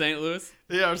something. Or in St. Louis.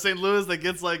 Yeah, or St. Louis that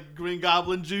gets like Green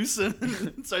Goblin juice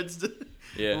and starts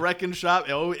wrecking shop.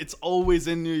 It's always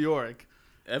in New York.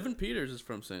 Evan Peters is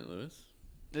from St. Louis.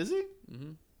 Is he?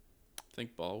 Mm-hmm. I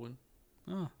think Baldwin.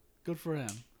 Oh, good for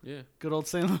him. Yeah. Good old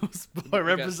St. Louis boy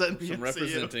representing. Some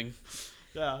representing.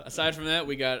 Yeah. Aside from that,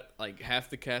 we got like half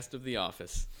the cast of The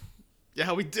Office.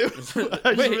 Yeah, we do.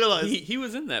 I just realized he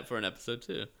was in that for an episode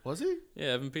too. Was he?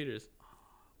 Yeah, Evan Peters.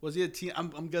 Was he a teen?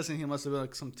 I'm guessing he must have been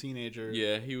like some teenager.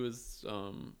 Yeah, he was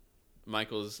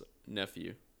Michael's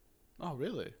nephew. Oh,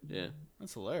 really? Yeah,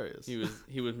 That's hilarious.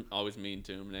 he was always mean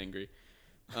to him and angry.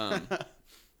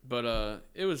 But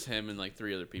it was him and like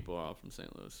 3 other people all from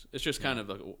St. Louis. It's just kind of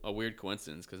like a weird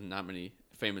coincidence because not many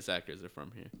famous actors are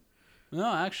from here.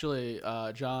 No, actually,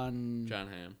 John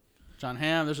Hamm. John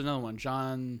Hamm. There's another one.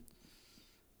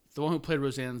 The one who played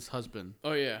Roseanne's husband.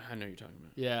 Oh yeah, I know you're talking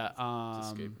about. Yeah. It's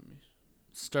escaping me.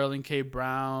 Sterling K.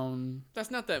 Brown. That's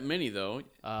not that many though.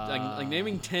 Like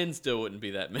naming 10 still wouldn't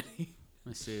be that many. Let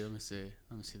me see.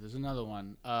 There's another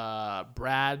one.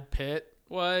 Brad Pitt.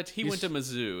 What? He went to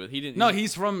Mizzou. He didn't. No,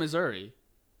 he's from Missouri.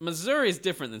 Missouri is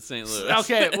different than St. Louis.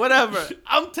 Okay, whatever.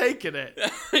 I'm taking it.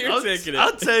 You're taking it.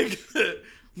 I'll take it.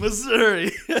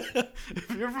 Missouri.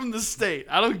 If you're from the state,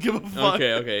 I don't give a fuck.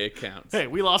 Okay, it counts. Hey,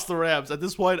 we lost the Rams. At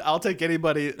this point, I'll take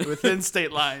anybody within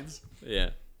state lines. Yeah.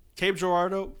 Cape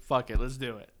Girardeau, fuck it, let's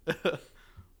do it.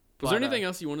 Was there anything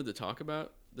else you wanted to talk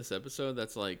about this episode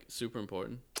that's like super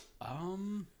important?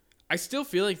 I still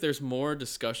feel like there's more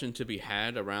discussion to be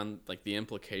had around like the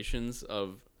implications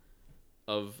of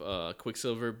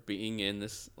Quicksilver being in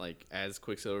this like as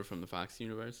Quicksilver from the Fox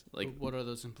universe. Like, what are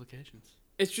those implications?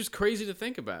 It's just crazy to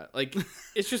think about. Like,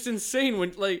 it's just insane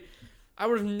when like I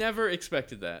would have never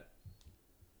expected that.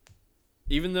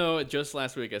 Even though just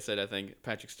last week I said I think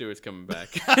Patrick Stewart's coming back.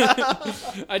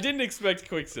 I didn't expect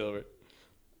Quicksilver.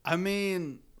 I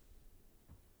mean,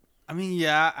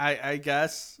 yeah, I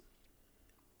guess.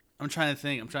 I'm trying to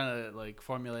think. I'm trying to like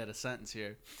formulate a sentence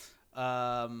here.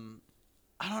 I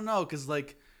don't know, cause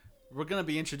like we're gonna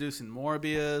be introducing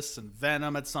Morbius and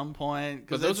Venom at some point.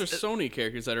 But those are Sony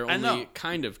characters that are only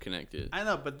kind of connected. I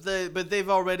know, but they've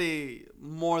already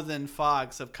more than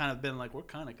Fox have kind of been like, we're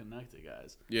kind of connected,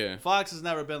 guys. Yeah. Fox has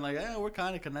never been like, we're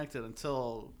kind of connected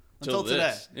until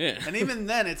today. Yeah. And even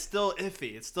then, it's still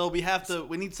iffy. It's still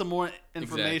we need some more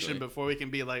information Exactly. before we can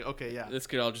be like, okay, yeah. This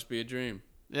could all just be a dream.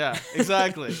 Yeah,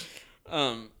 exactly.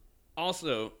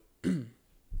 Also,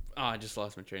 I just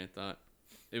lost my train of thought.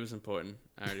 It was important.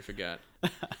 I already forgot. Do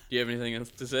you have anything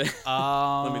else to say?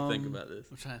 Let me think about this.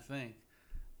 I'm trying to think.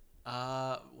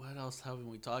 What else haven't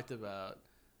we talked about?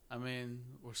 I mean,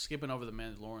 we're skipping over The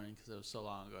Mandalorian because it was so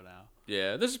long ago now.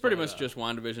 Yeah, this is pretty much just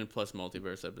WandaVision plus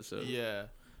multiverse episode. Yeah.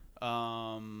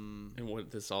 And what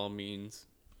this all means.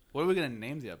 What are we going to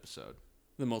name the episode?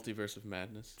 The Multiverse of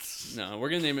Madness. No, we're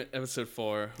going to name it epised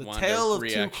 4. The Wanda Tale of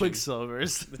Reaction. Two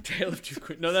Quicksilvers. The Tale of Two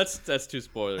Quick. No, that's too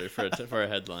spoilery for a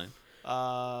headline.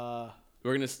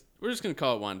 We're just gonna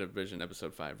call it WandaVision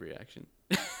episode 5 reaction.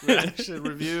 Reaction,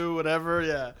 review, whatever.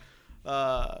 Yeah.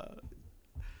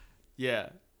 Yeah.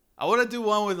 I want to do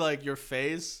one with like your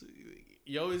face.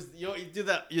 You do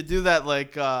that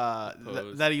like that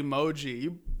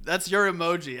emoji. That's your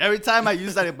emoji. Every time I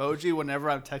use that emoji, whenever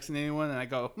I'm texting anyone and I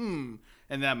go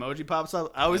and that emoji pops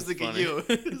up, I always think of you.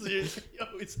 You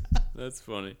always. That's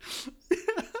funny.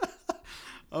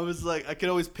 I was like, I could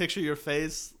always picture your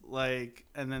face, like,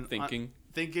 and then thinking,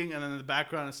 and then in the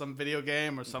background is some video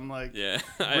game or some like. Yeah,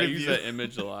 I use that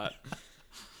image a lot.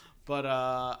 But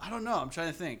I don't know. I'm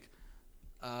trying to think.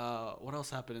 What else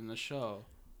happened in the show?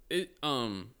 Do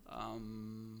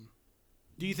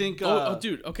you think?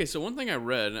 Dude. Okay, so one thing I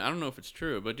read, and I don't know if it's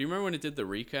true, but do you remember when it did the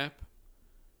recap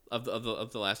of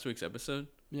the last week's episode?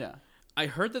 Yeah. I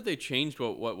heard that they changed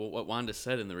what Wanda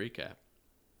said in the recap.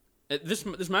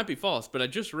 This might be false, but I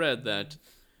just read that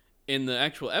in the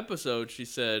actual episode she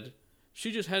said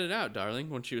she just headed out, darling,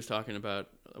 when she was talking about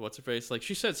what's her face. Like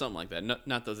she said something like that,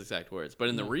 not those exact words, but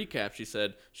in the recap she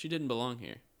said she didn't belong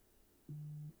here.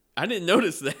 I didn't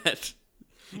notice that.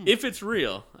 If it's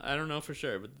real, I don't know for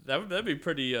sure, but that'd be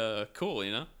pretty cool,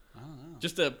 you know? I don't know.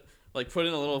 Just to like put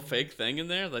in a little fake thing in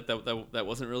there, like that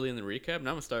wasn't really in the recap. And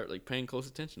I'm gonna start like paying close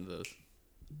attention to those.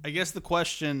 I guess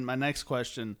my next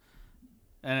question,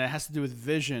 and it has to do with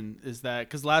Vision, is that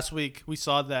because last week we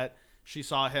saw that she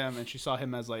saw him and she saw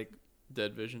him as like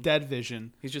Dead Vision. Dead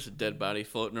Vision. He's just a dead body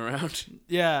floating around.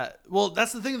 Yeah. Well,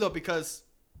 that's the thing though, because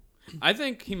I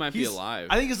think he might be alive.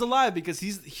 I think he's alive because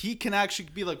he can actually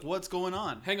be like, what's going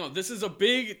on? Hang on, this is a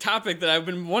big topic that I've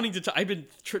been wanting to. I've been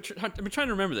trying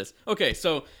to remember this. Okay,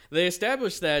 so they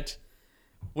established that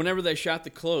whenever they shot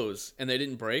the clothes and they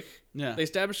didn't break, they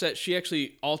established that she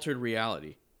actually altered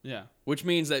reality. Yeah. Which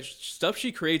means that stuff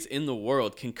she creates in the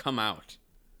world can come out.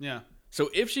 Yeah.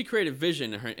 So if she created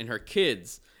Vision in her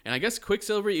kids, and I guess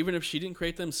Quicksilver, even if she didn't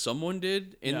create them, someone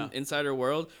did inside her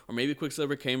world, or maybe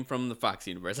Quicksilver came from the Fox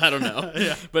universe. I don't know.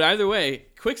 Yeah. But either way,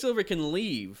 Quicksilver can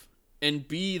leave and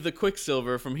be the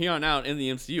Quicksilver from here on out in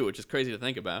the MCU, which is crazy to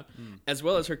think about, as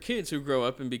well as her kids who grow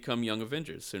up and become young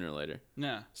Avengers sooner or later.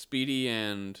 Yeah. Speedy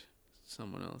and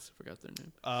someone else. I forgot their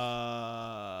name.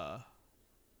 Uh,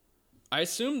 I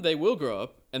assume they will grow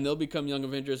up and they'll become Young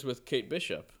Avengers with Kate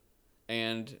Bishop,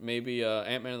 and maybe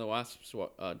Ant-Man and the Wasp's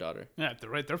daughter. yeah, they're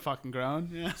right. They're fucking grown.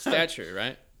 Yeah. Stature,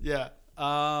 right? Yeah.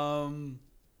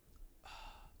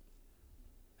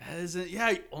 Isn't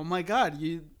yeah? Oh my God,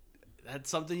 you. That's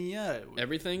something. Yeah.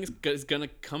 Everything is gonna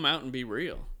come out and be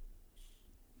real.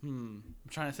 I'm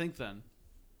trying to think then.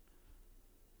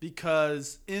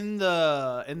 Because in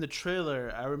the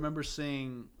trailer, I remember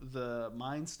seeing the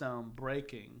Mind Stone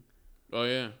breaking, Oh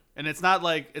yeah, and it's not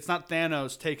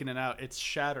Thanos taking it out; it's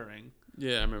shattering.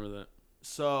 yeah, I remember that.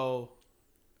 So,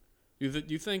 You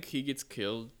think he gets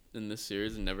killed in this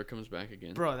series and never comes back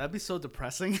again? bro, that'd be so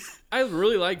depressing. I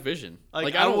really like Vision.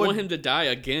 Like, I I don't would- want him to die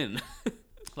again.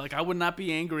 Like, I would not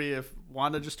be angry if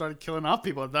Wanda just started killing off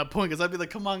people at that point, because I'd be like,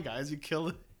 "Come on, guys, you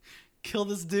kill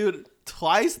this dude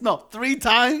twice? No, 3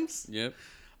 times." Yep.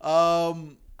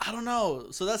 I don't know.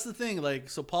 So that's the thing. Like,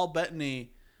 so Paul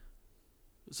Bettany.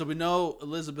 So we know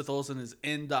Elizabeth Olsen is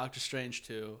in Doctor Strange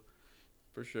 2.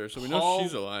 For sure. So we Paul- know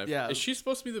she's alive. yeah. Is she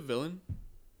supposed to be the villain?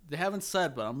 They haven't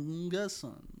said, but I'm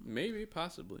guessing. Maybe,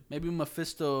 possibly. Maybe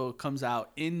Mephisto comes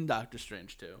out in Doctor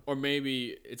Strange 2. Or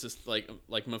maybe it's just like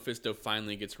Mephisto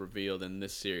finally gets revealed in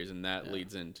this series, and that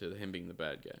leads into him being the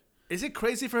bad guy. Is it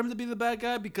crazy for him to be the bad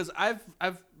guy? Because I've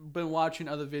been watching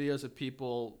other videos of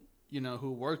people,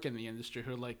 who work in the industry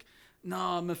who are like,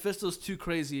 "No, Mephisto's too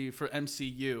crazy for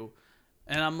MCU,"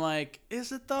 and I'm like,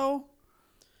 "Is it though?"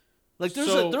 Like,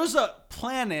 there's a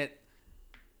planet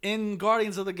in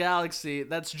Guardians of the Galaxy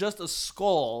that's just a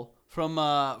skull from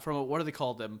what do they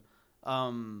call them?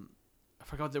 I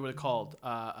forgot what they were called.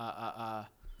 I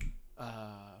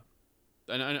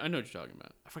know what you're talking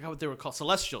about. I forgot what they were called.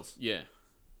 Celestials. Yeah.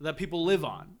 That people live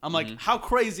on. I'm like, how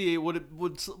crazy would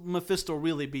Mephisto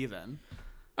really be then?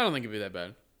 I don't think it'd be that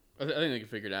bad. I think they can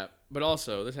figure it out. But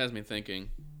also, this has me thinking,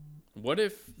 what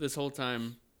if this whole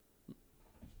time...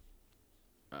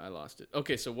 I lost it.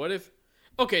 Okay, so what if...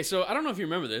 Okay, so I don't know if you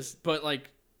remember this, but like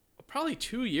probably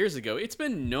 2 years ago, it's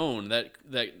been known that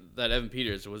Evan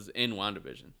Peters was in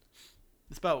WandaVision.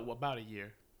 It's about a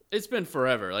year. It's been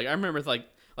forever. Like I remember like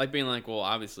being like, well,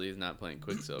 obviously he's not playing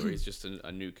Quicksilver. He's just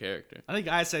a new character. I think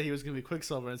I said he was gonna be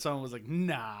Quicksilver, and someone was like,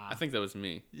 "Nah." I think that was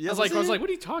me. Yeah, I was was it? like, what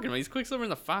are you talking about? He's Quicksilver in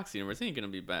the Fox universe. He ain't gonna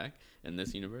be back in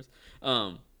this universe.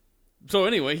 So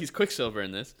anyway, he's Quicksilver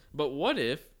in this. But what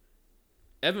if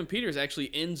Evan Peters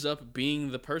actually ends up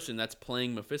being the person that's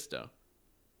playing Mephisto?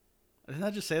 Didn't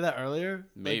I just say that earlier?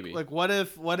 Maybe. Like what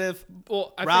if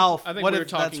Well, Ralph? I think what we were if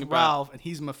talking that's about Ralph and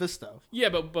he's Mephisto? Yeah,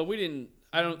 but we didn't.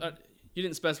 I don't. You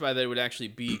didn't specify that it would actually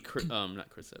be not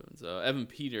Chris Evans, Evan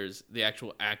Peters, the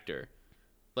actual actor,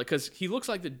 like because he looks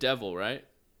like the devil, right?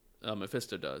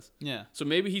 Mephisto does. Yeah. So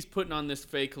maybe he's putting on this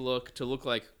fake look to look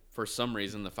like, for some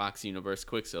reason, the Fox universe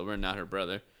Quicksilver and not her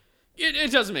brother.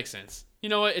 It doesn't make sense. You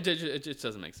know what? It just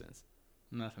doesn't make sense.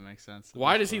 Nothing makes sense.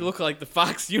 Why does he look like the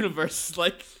Fox universe?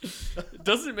 Like, it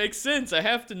doesn't make sense. I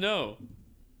have to know.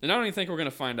 And I don't even think we're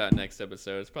gonna find out next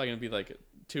episode. It's probably gonna be like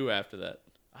 2 after that.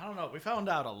 I don't know. We found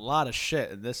out a lot of shit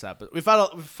in this episode. We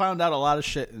found out a lot of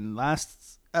shit in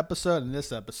last episode and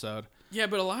this episode. Yeah,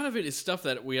 but a lot of it is stuff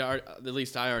that we are, at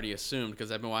least I already assumed, because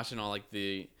I've been watching all like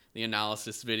the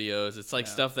analysis videos. It's like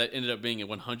stuff that ended up being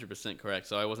 100% correct,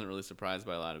 so I wasn't really surprised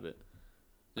by a lot of it.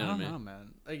 You know I what I don't mean? know,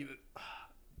 man. Like,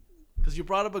 because you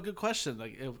brought up a good question.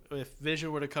 Like, if Vision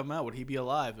were to come out, would he be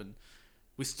alive? And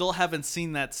we still haven't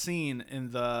seen that scene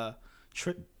in the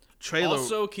trailer.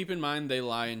 Also, keep in mind they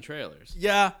lie in trailers.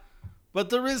 Yeah, but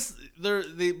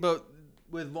but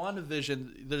with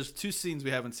WandaVision, there's 2 scenes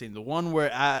we haven't seen. The one where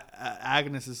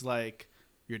Agnes is like,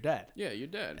 "You're dead," Yeah, you're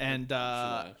dead. and She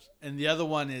laughs. and the other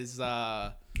one is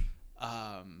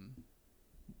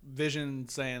Vision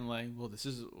saying like, "Well, this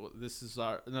is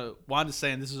our," no, Wanda's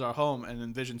saying this is our home, and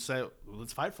then Vision say, well,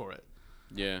 "Let's fight for it."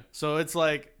 Yeah, So it's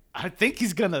like, I think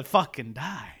he's gonna fucking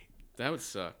die. that would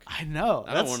suck. I know.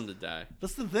 I don't want him to die.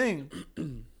 That's the thing.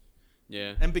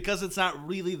 Yeah. And because it's not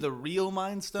really the real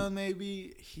Mind Stone,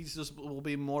 maybe he's just will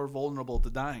be more vulnerable to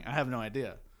dying. I have no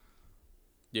idea.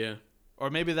 Yeah. Or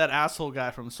maybe that asshole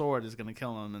guy from Sword is gonna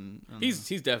kill him. And He's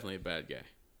definitely a bad guy.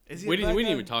 is he We a didn't bad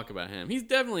guy? even talk about him. He's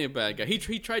definitely a bad guy. He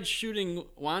tried shooting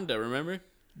Wanda, remember?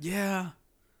 Yeah.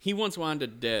 He wants Wanda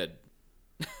dead.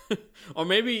 Or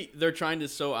maybe they're trying to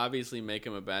so obviously make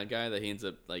him a bad guy that he ends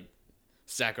up like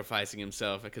sacrificing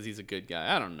himself because he's a good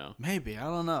guy. I don't know. Maybe, I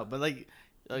don't know, but like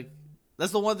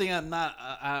that's the one thing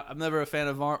I'm never a fan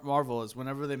of Marvel is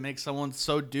whenever they make someone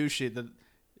so douchey that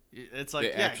it's like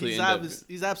They actually end up-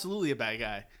 he's absolutely a bad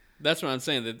guy. That's what I'm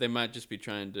saying. That they might just be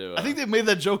trying to. I think they made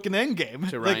that joke in Endgame.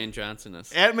 to Like, Ryan Johnson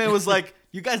us. Ant-Man was like,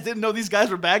 "You guys didn't know these guys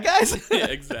were bad guys." Yeah,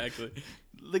 exactly.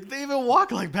 Like they even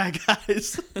walk like bad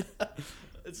guys.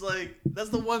 It's like that's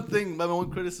the one thing. My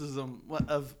one criticism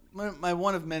of my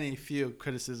one of many few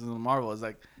criticisms of Marvel is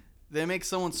like they make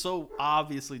someone so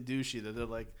obviously douchey that they're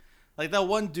like that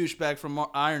one douchebag from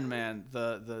Iron Man,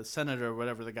 the senator or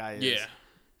whatever the guy is. Yeah.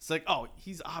 It's like, oh,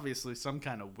 he's obviously some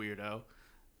kind of weirdo.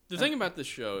 The thing about this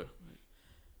show,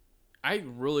 I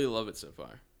really love it so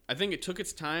far. I think it took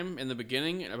its time in the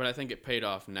beginning, but I think it paid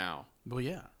off now. Well,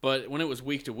 yeah. But when it was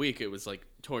week to week, it was like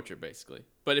torture, basically.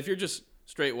 But if you're just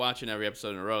straight watching every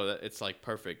episode in a row, it's like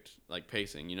perfect, like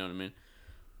pacing. You know what I mean?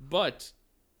 But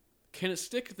can it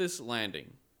stick this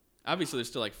landing? Obviously, there's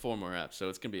still like 4 more eps, so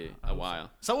it's gonna be a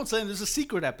while. Someone's saying there's a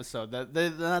secret episode that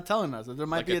they're not telling us. That there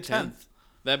might Like be a 10th.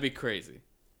 That'd be crazy.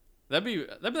 That'd be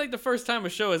like the first time a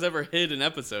show has ever hid an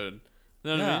episode. You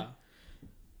know what I mean?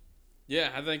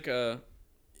 Yeah, I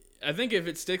think if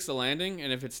it sticks the landing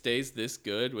and if it stays this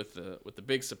good with the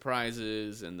big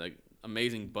surprises and the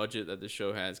amazing budget that the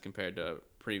show has compared to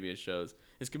previous shows,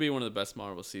 this could be one of the best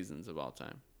Marvel seasons of all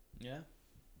time. Yeah.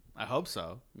 I hope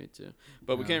so. Me too.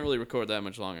 But we can't really record that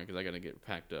much longer because I got to get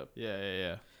packed up.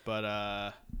 Yeah. But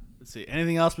let's see.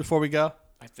 Anything else before we go?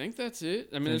 I think that's it.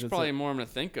 I mean, there's probably more I'm gonna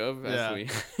think of as we.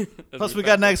 Plus, we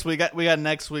got next week. We got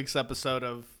next week's episode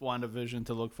of WandaVision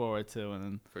to look forward to, and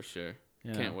then for sure.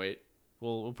 Yeah. Can't wait.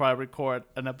 We'll probably record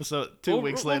an episode 2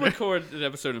 weeks later. We'll record an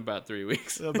episode in about 3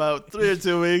 weeks. About 3 or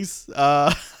 2 weeks.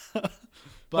 I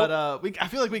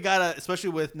feel like we gotta, especially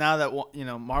with now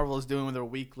that Marvel is doing their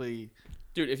weekly.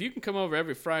 Dude, if you can come over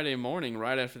every Friday morning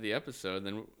right after the episode,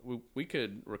 then we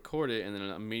could record it and then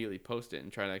immediately post it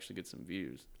and try to actually get some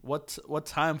views. What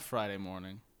time Friday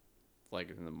morning? Like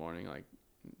in the morning, like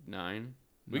 9.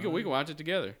 We could watch it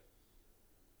together.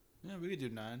 Yeah, we could do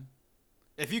 9.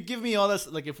 If you give me all this,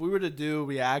 like if we were to do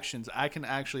reactions, I can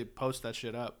actually post that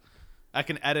shit up. I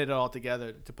can edit it all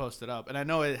together to post it up. And I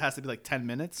know it has to be like 10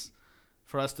 minutes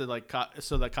for us to like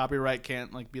so that copyright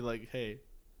can't like be like, hey,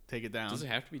 take it down. Does it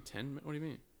have to be 10? What do you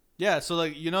mean? Yeah, so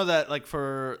like that like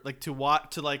for like to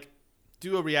like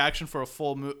do a reaction for a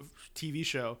full TV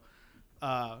show,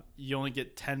 you only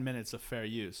get 10 minutes of fair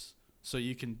use. So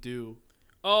you can do.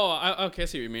 Oh, okay. I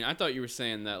see what you mean. I thought you were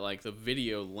saying that like the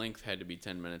video length had to be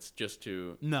 10 minutes just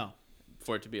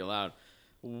for it to be allowed.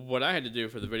 What I had to do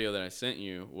for the video that I sent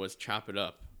you was chop it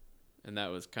up, and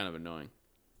that was kind of annoying.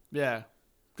 Yeah,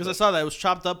 because I saw that it was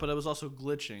chopped up, but it was also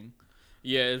glitching.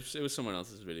 Yeah, it was someone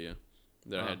else's video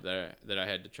that I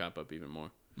had to chop up even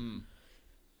more.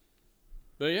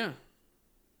 But yeah,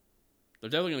 they're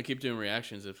definitely gonna keep doing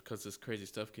reactions because this crazy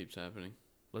stuff keeps happening.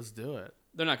 Let's do it.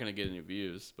 They're not gonna get any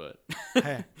views, but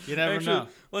hey, you never know.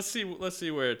 Let's see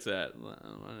where it's at. Why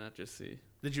not just see?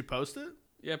 Did you post it?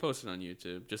 Yeah, I posted on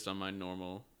YouTube, just on my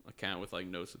normal account with like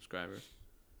no subscribers.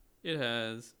 It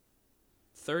has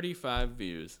 35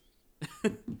 views.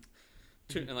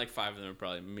 And like 5 of them are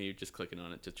probably me just clicking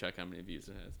on it to check how many views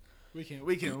it has. We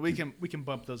can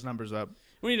bump those numbers up.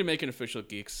 We need to make an official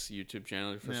Geeks YouTube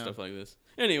channel for stuff like this.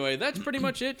 Anyway, that's pretty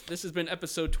much it. This has been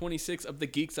episode 26 of the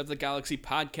Geeks of the Galaxy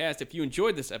podcast. If you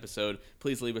enjoyed this episode,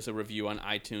 please leave us a review on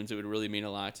iTunes. It would really mean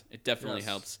a lot. It definitely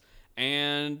helps.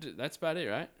 And that's about it,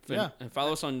 right? And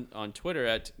follow us on Twitter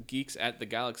at Geeks at the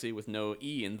Galaxy with no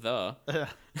E in the.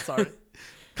 Sorry.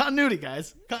 Continuity,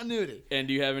 guys. Continuity. And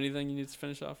do you have anything you need to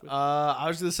finish off with? I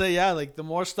was gonna say, yeah, like the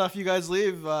more stuff you guys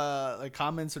leave, like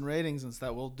comments and ratings and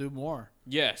stuff, we'll do more.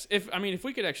 Yes. If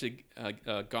we could actually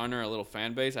garner a little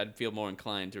fan base, I'd feel more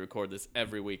inclined to record this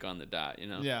every week on the dot. You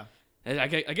know. Yeah. I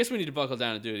guess we need to buckle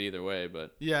down and do it either way,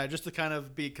 but yeah, just to kind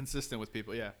of be consistent with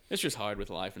people. Yeah. It's just hard with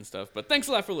life and stuff. But thanks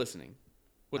a lot for listening.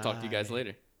 We'll talk to you guys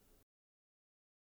later.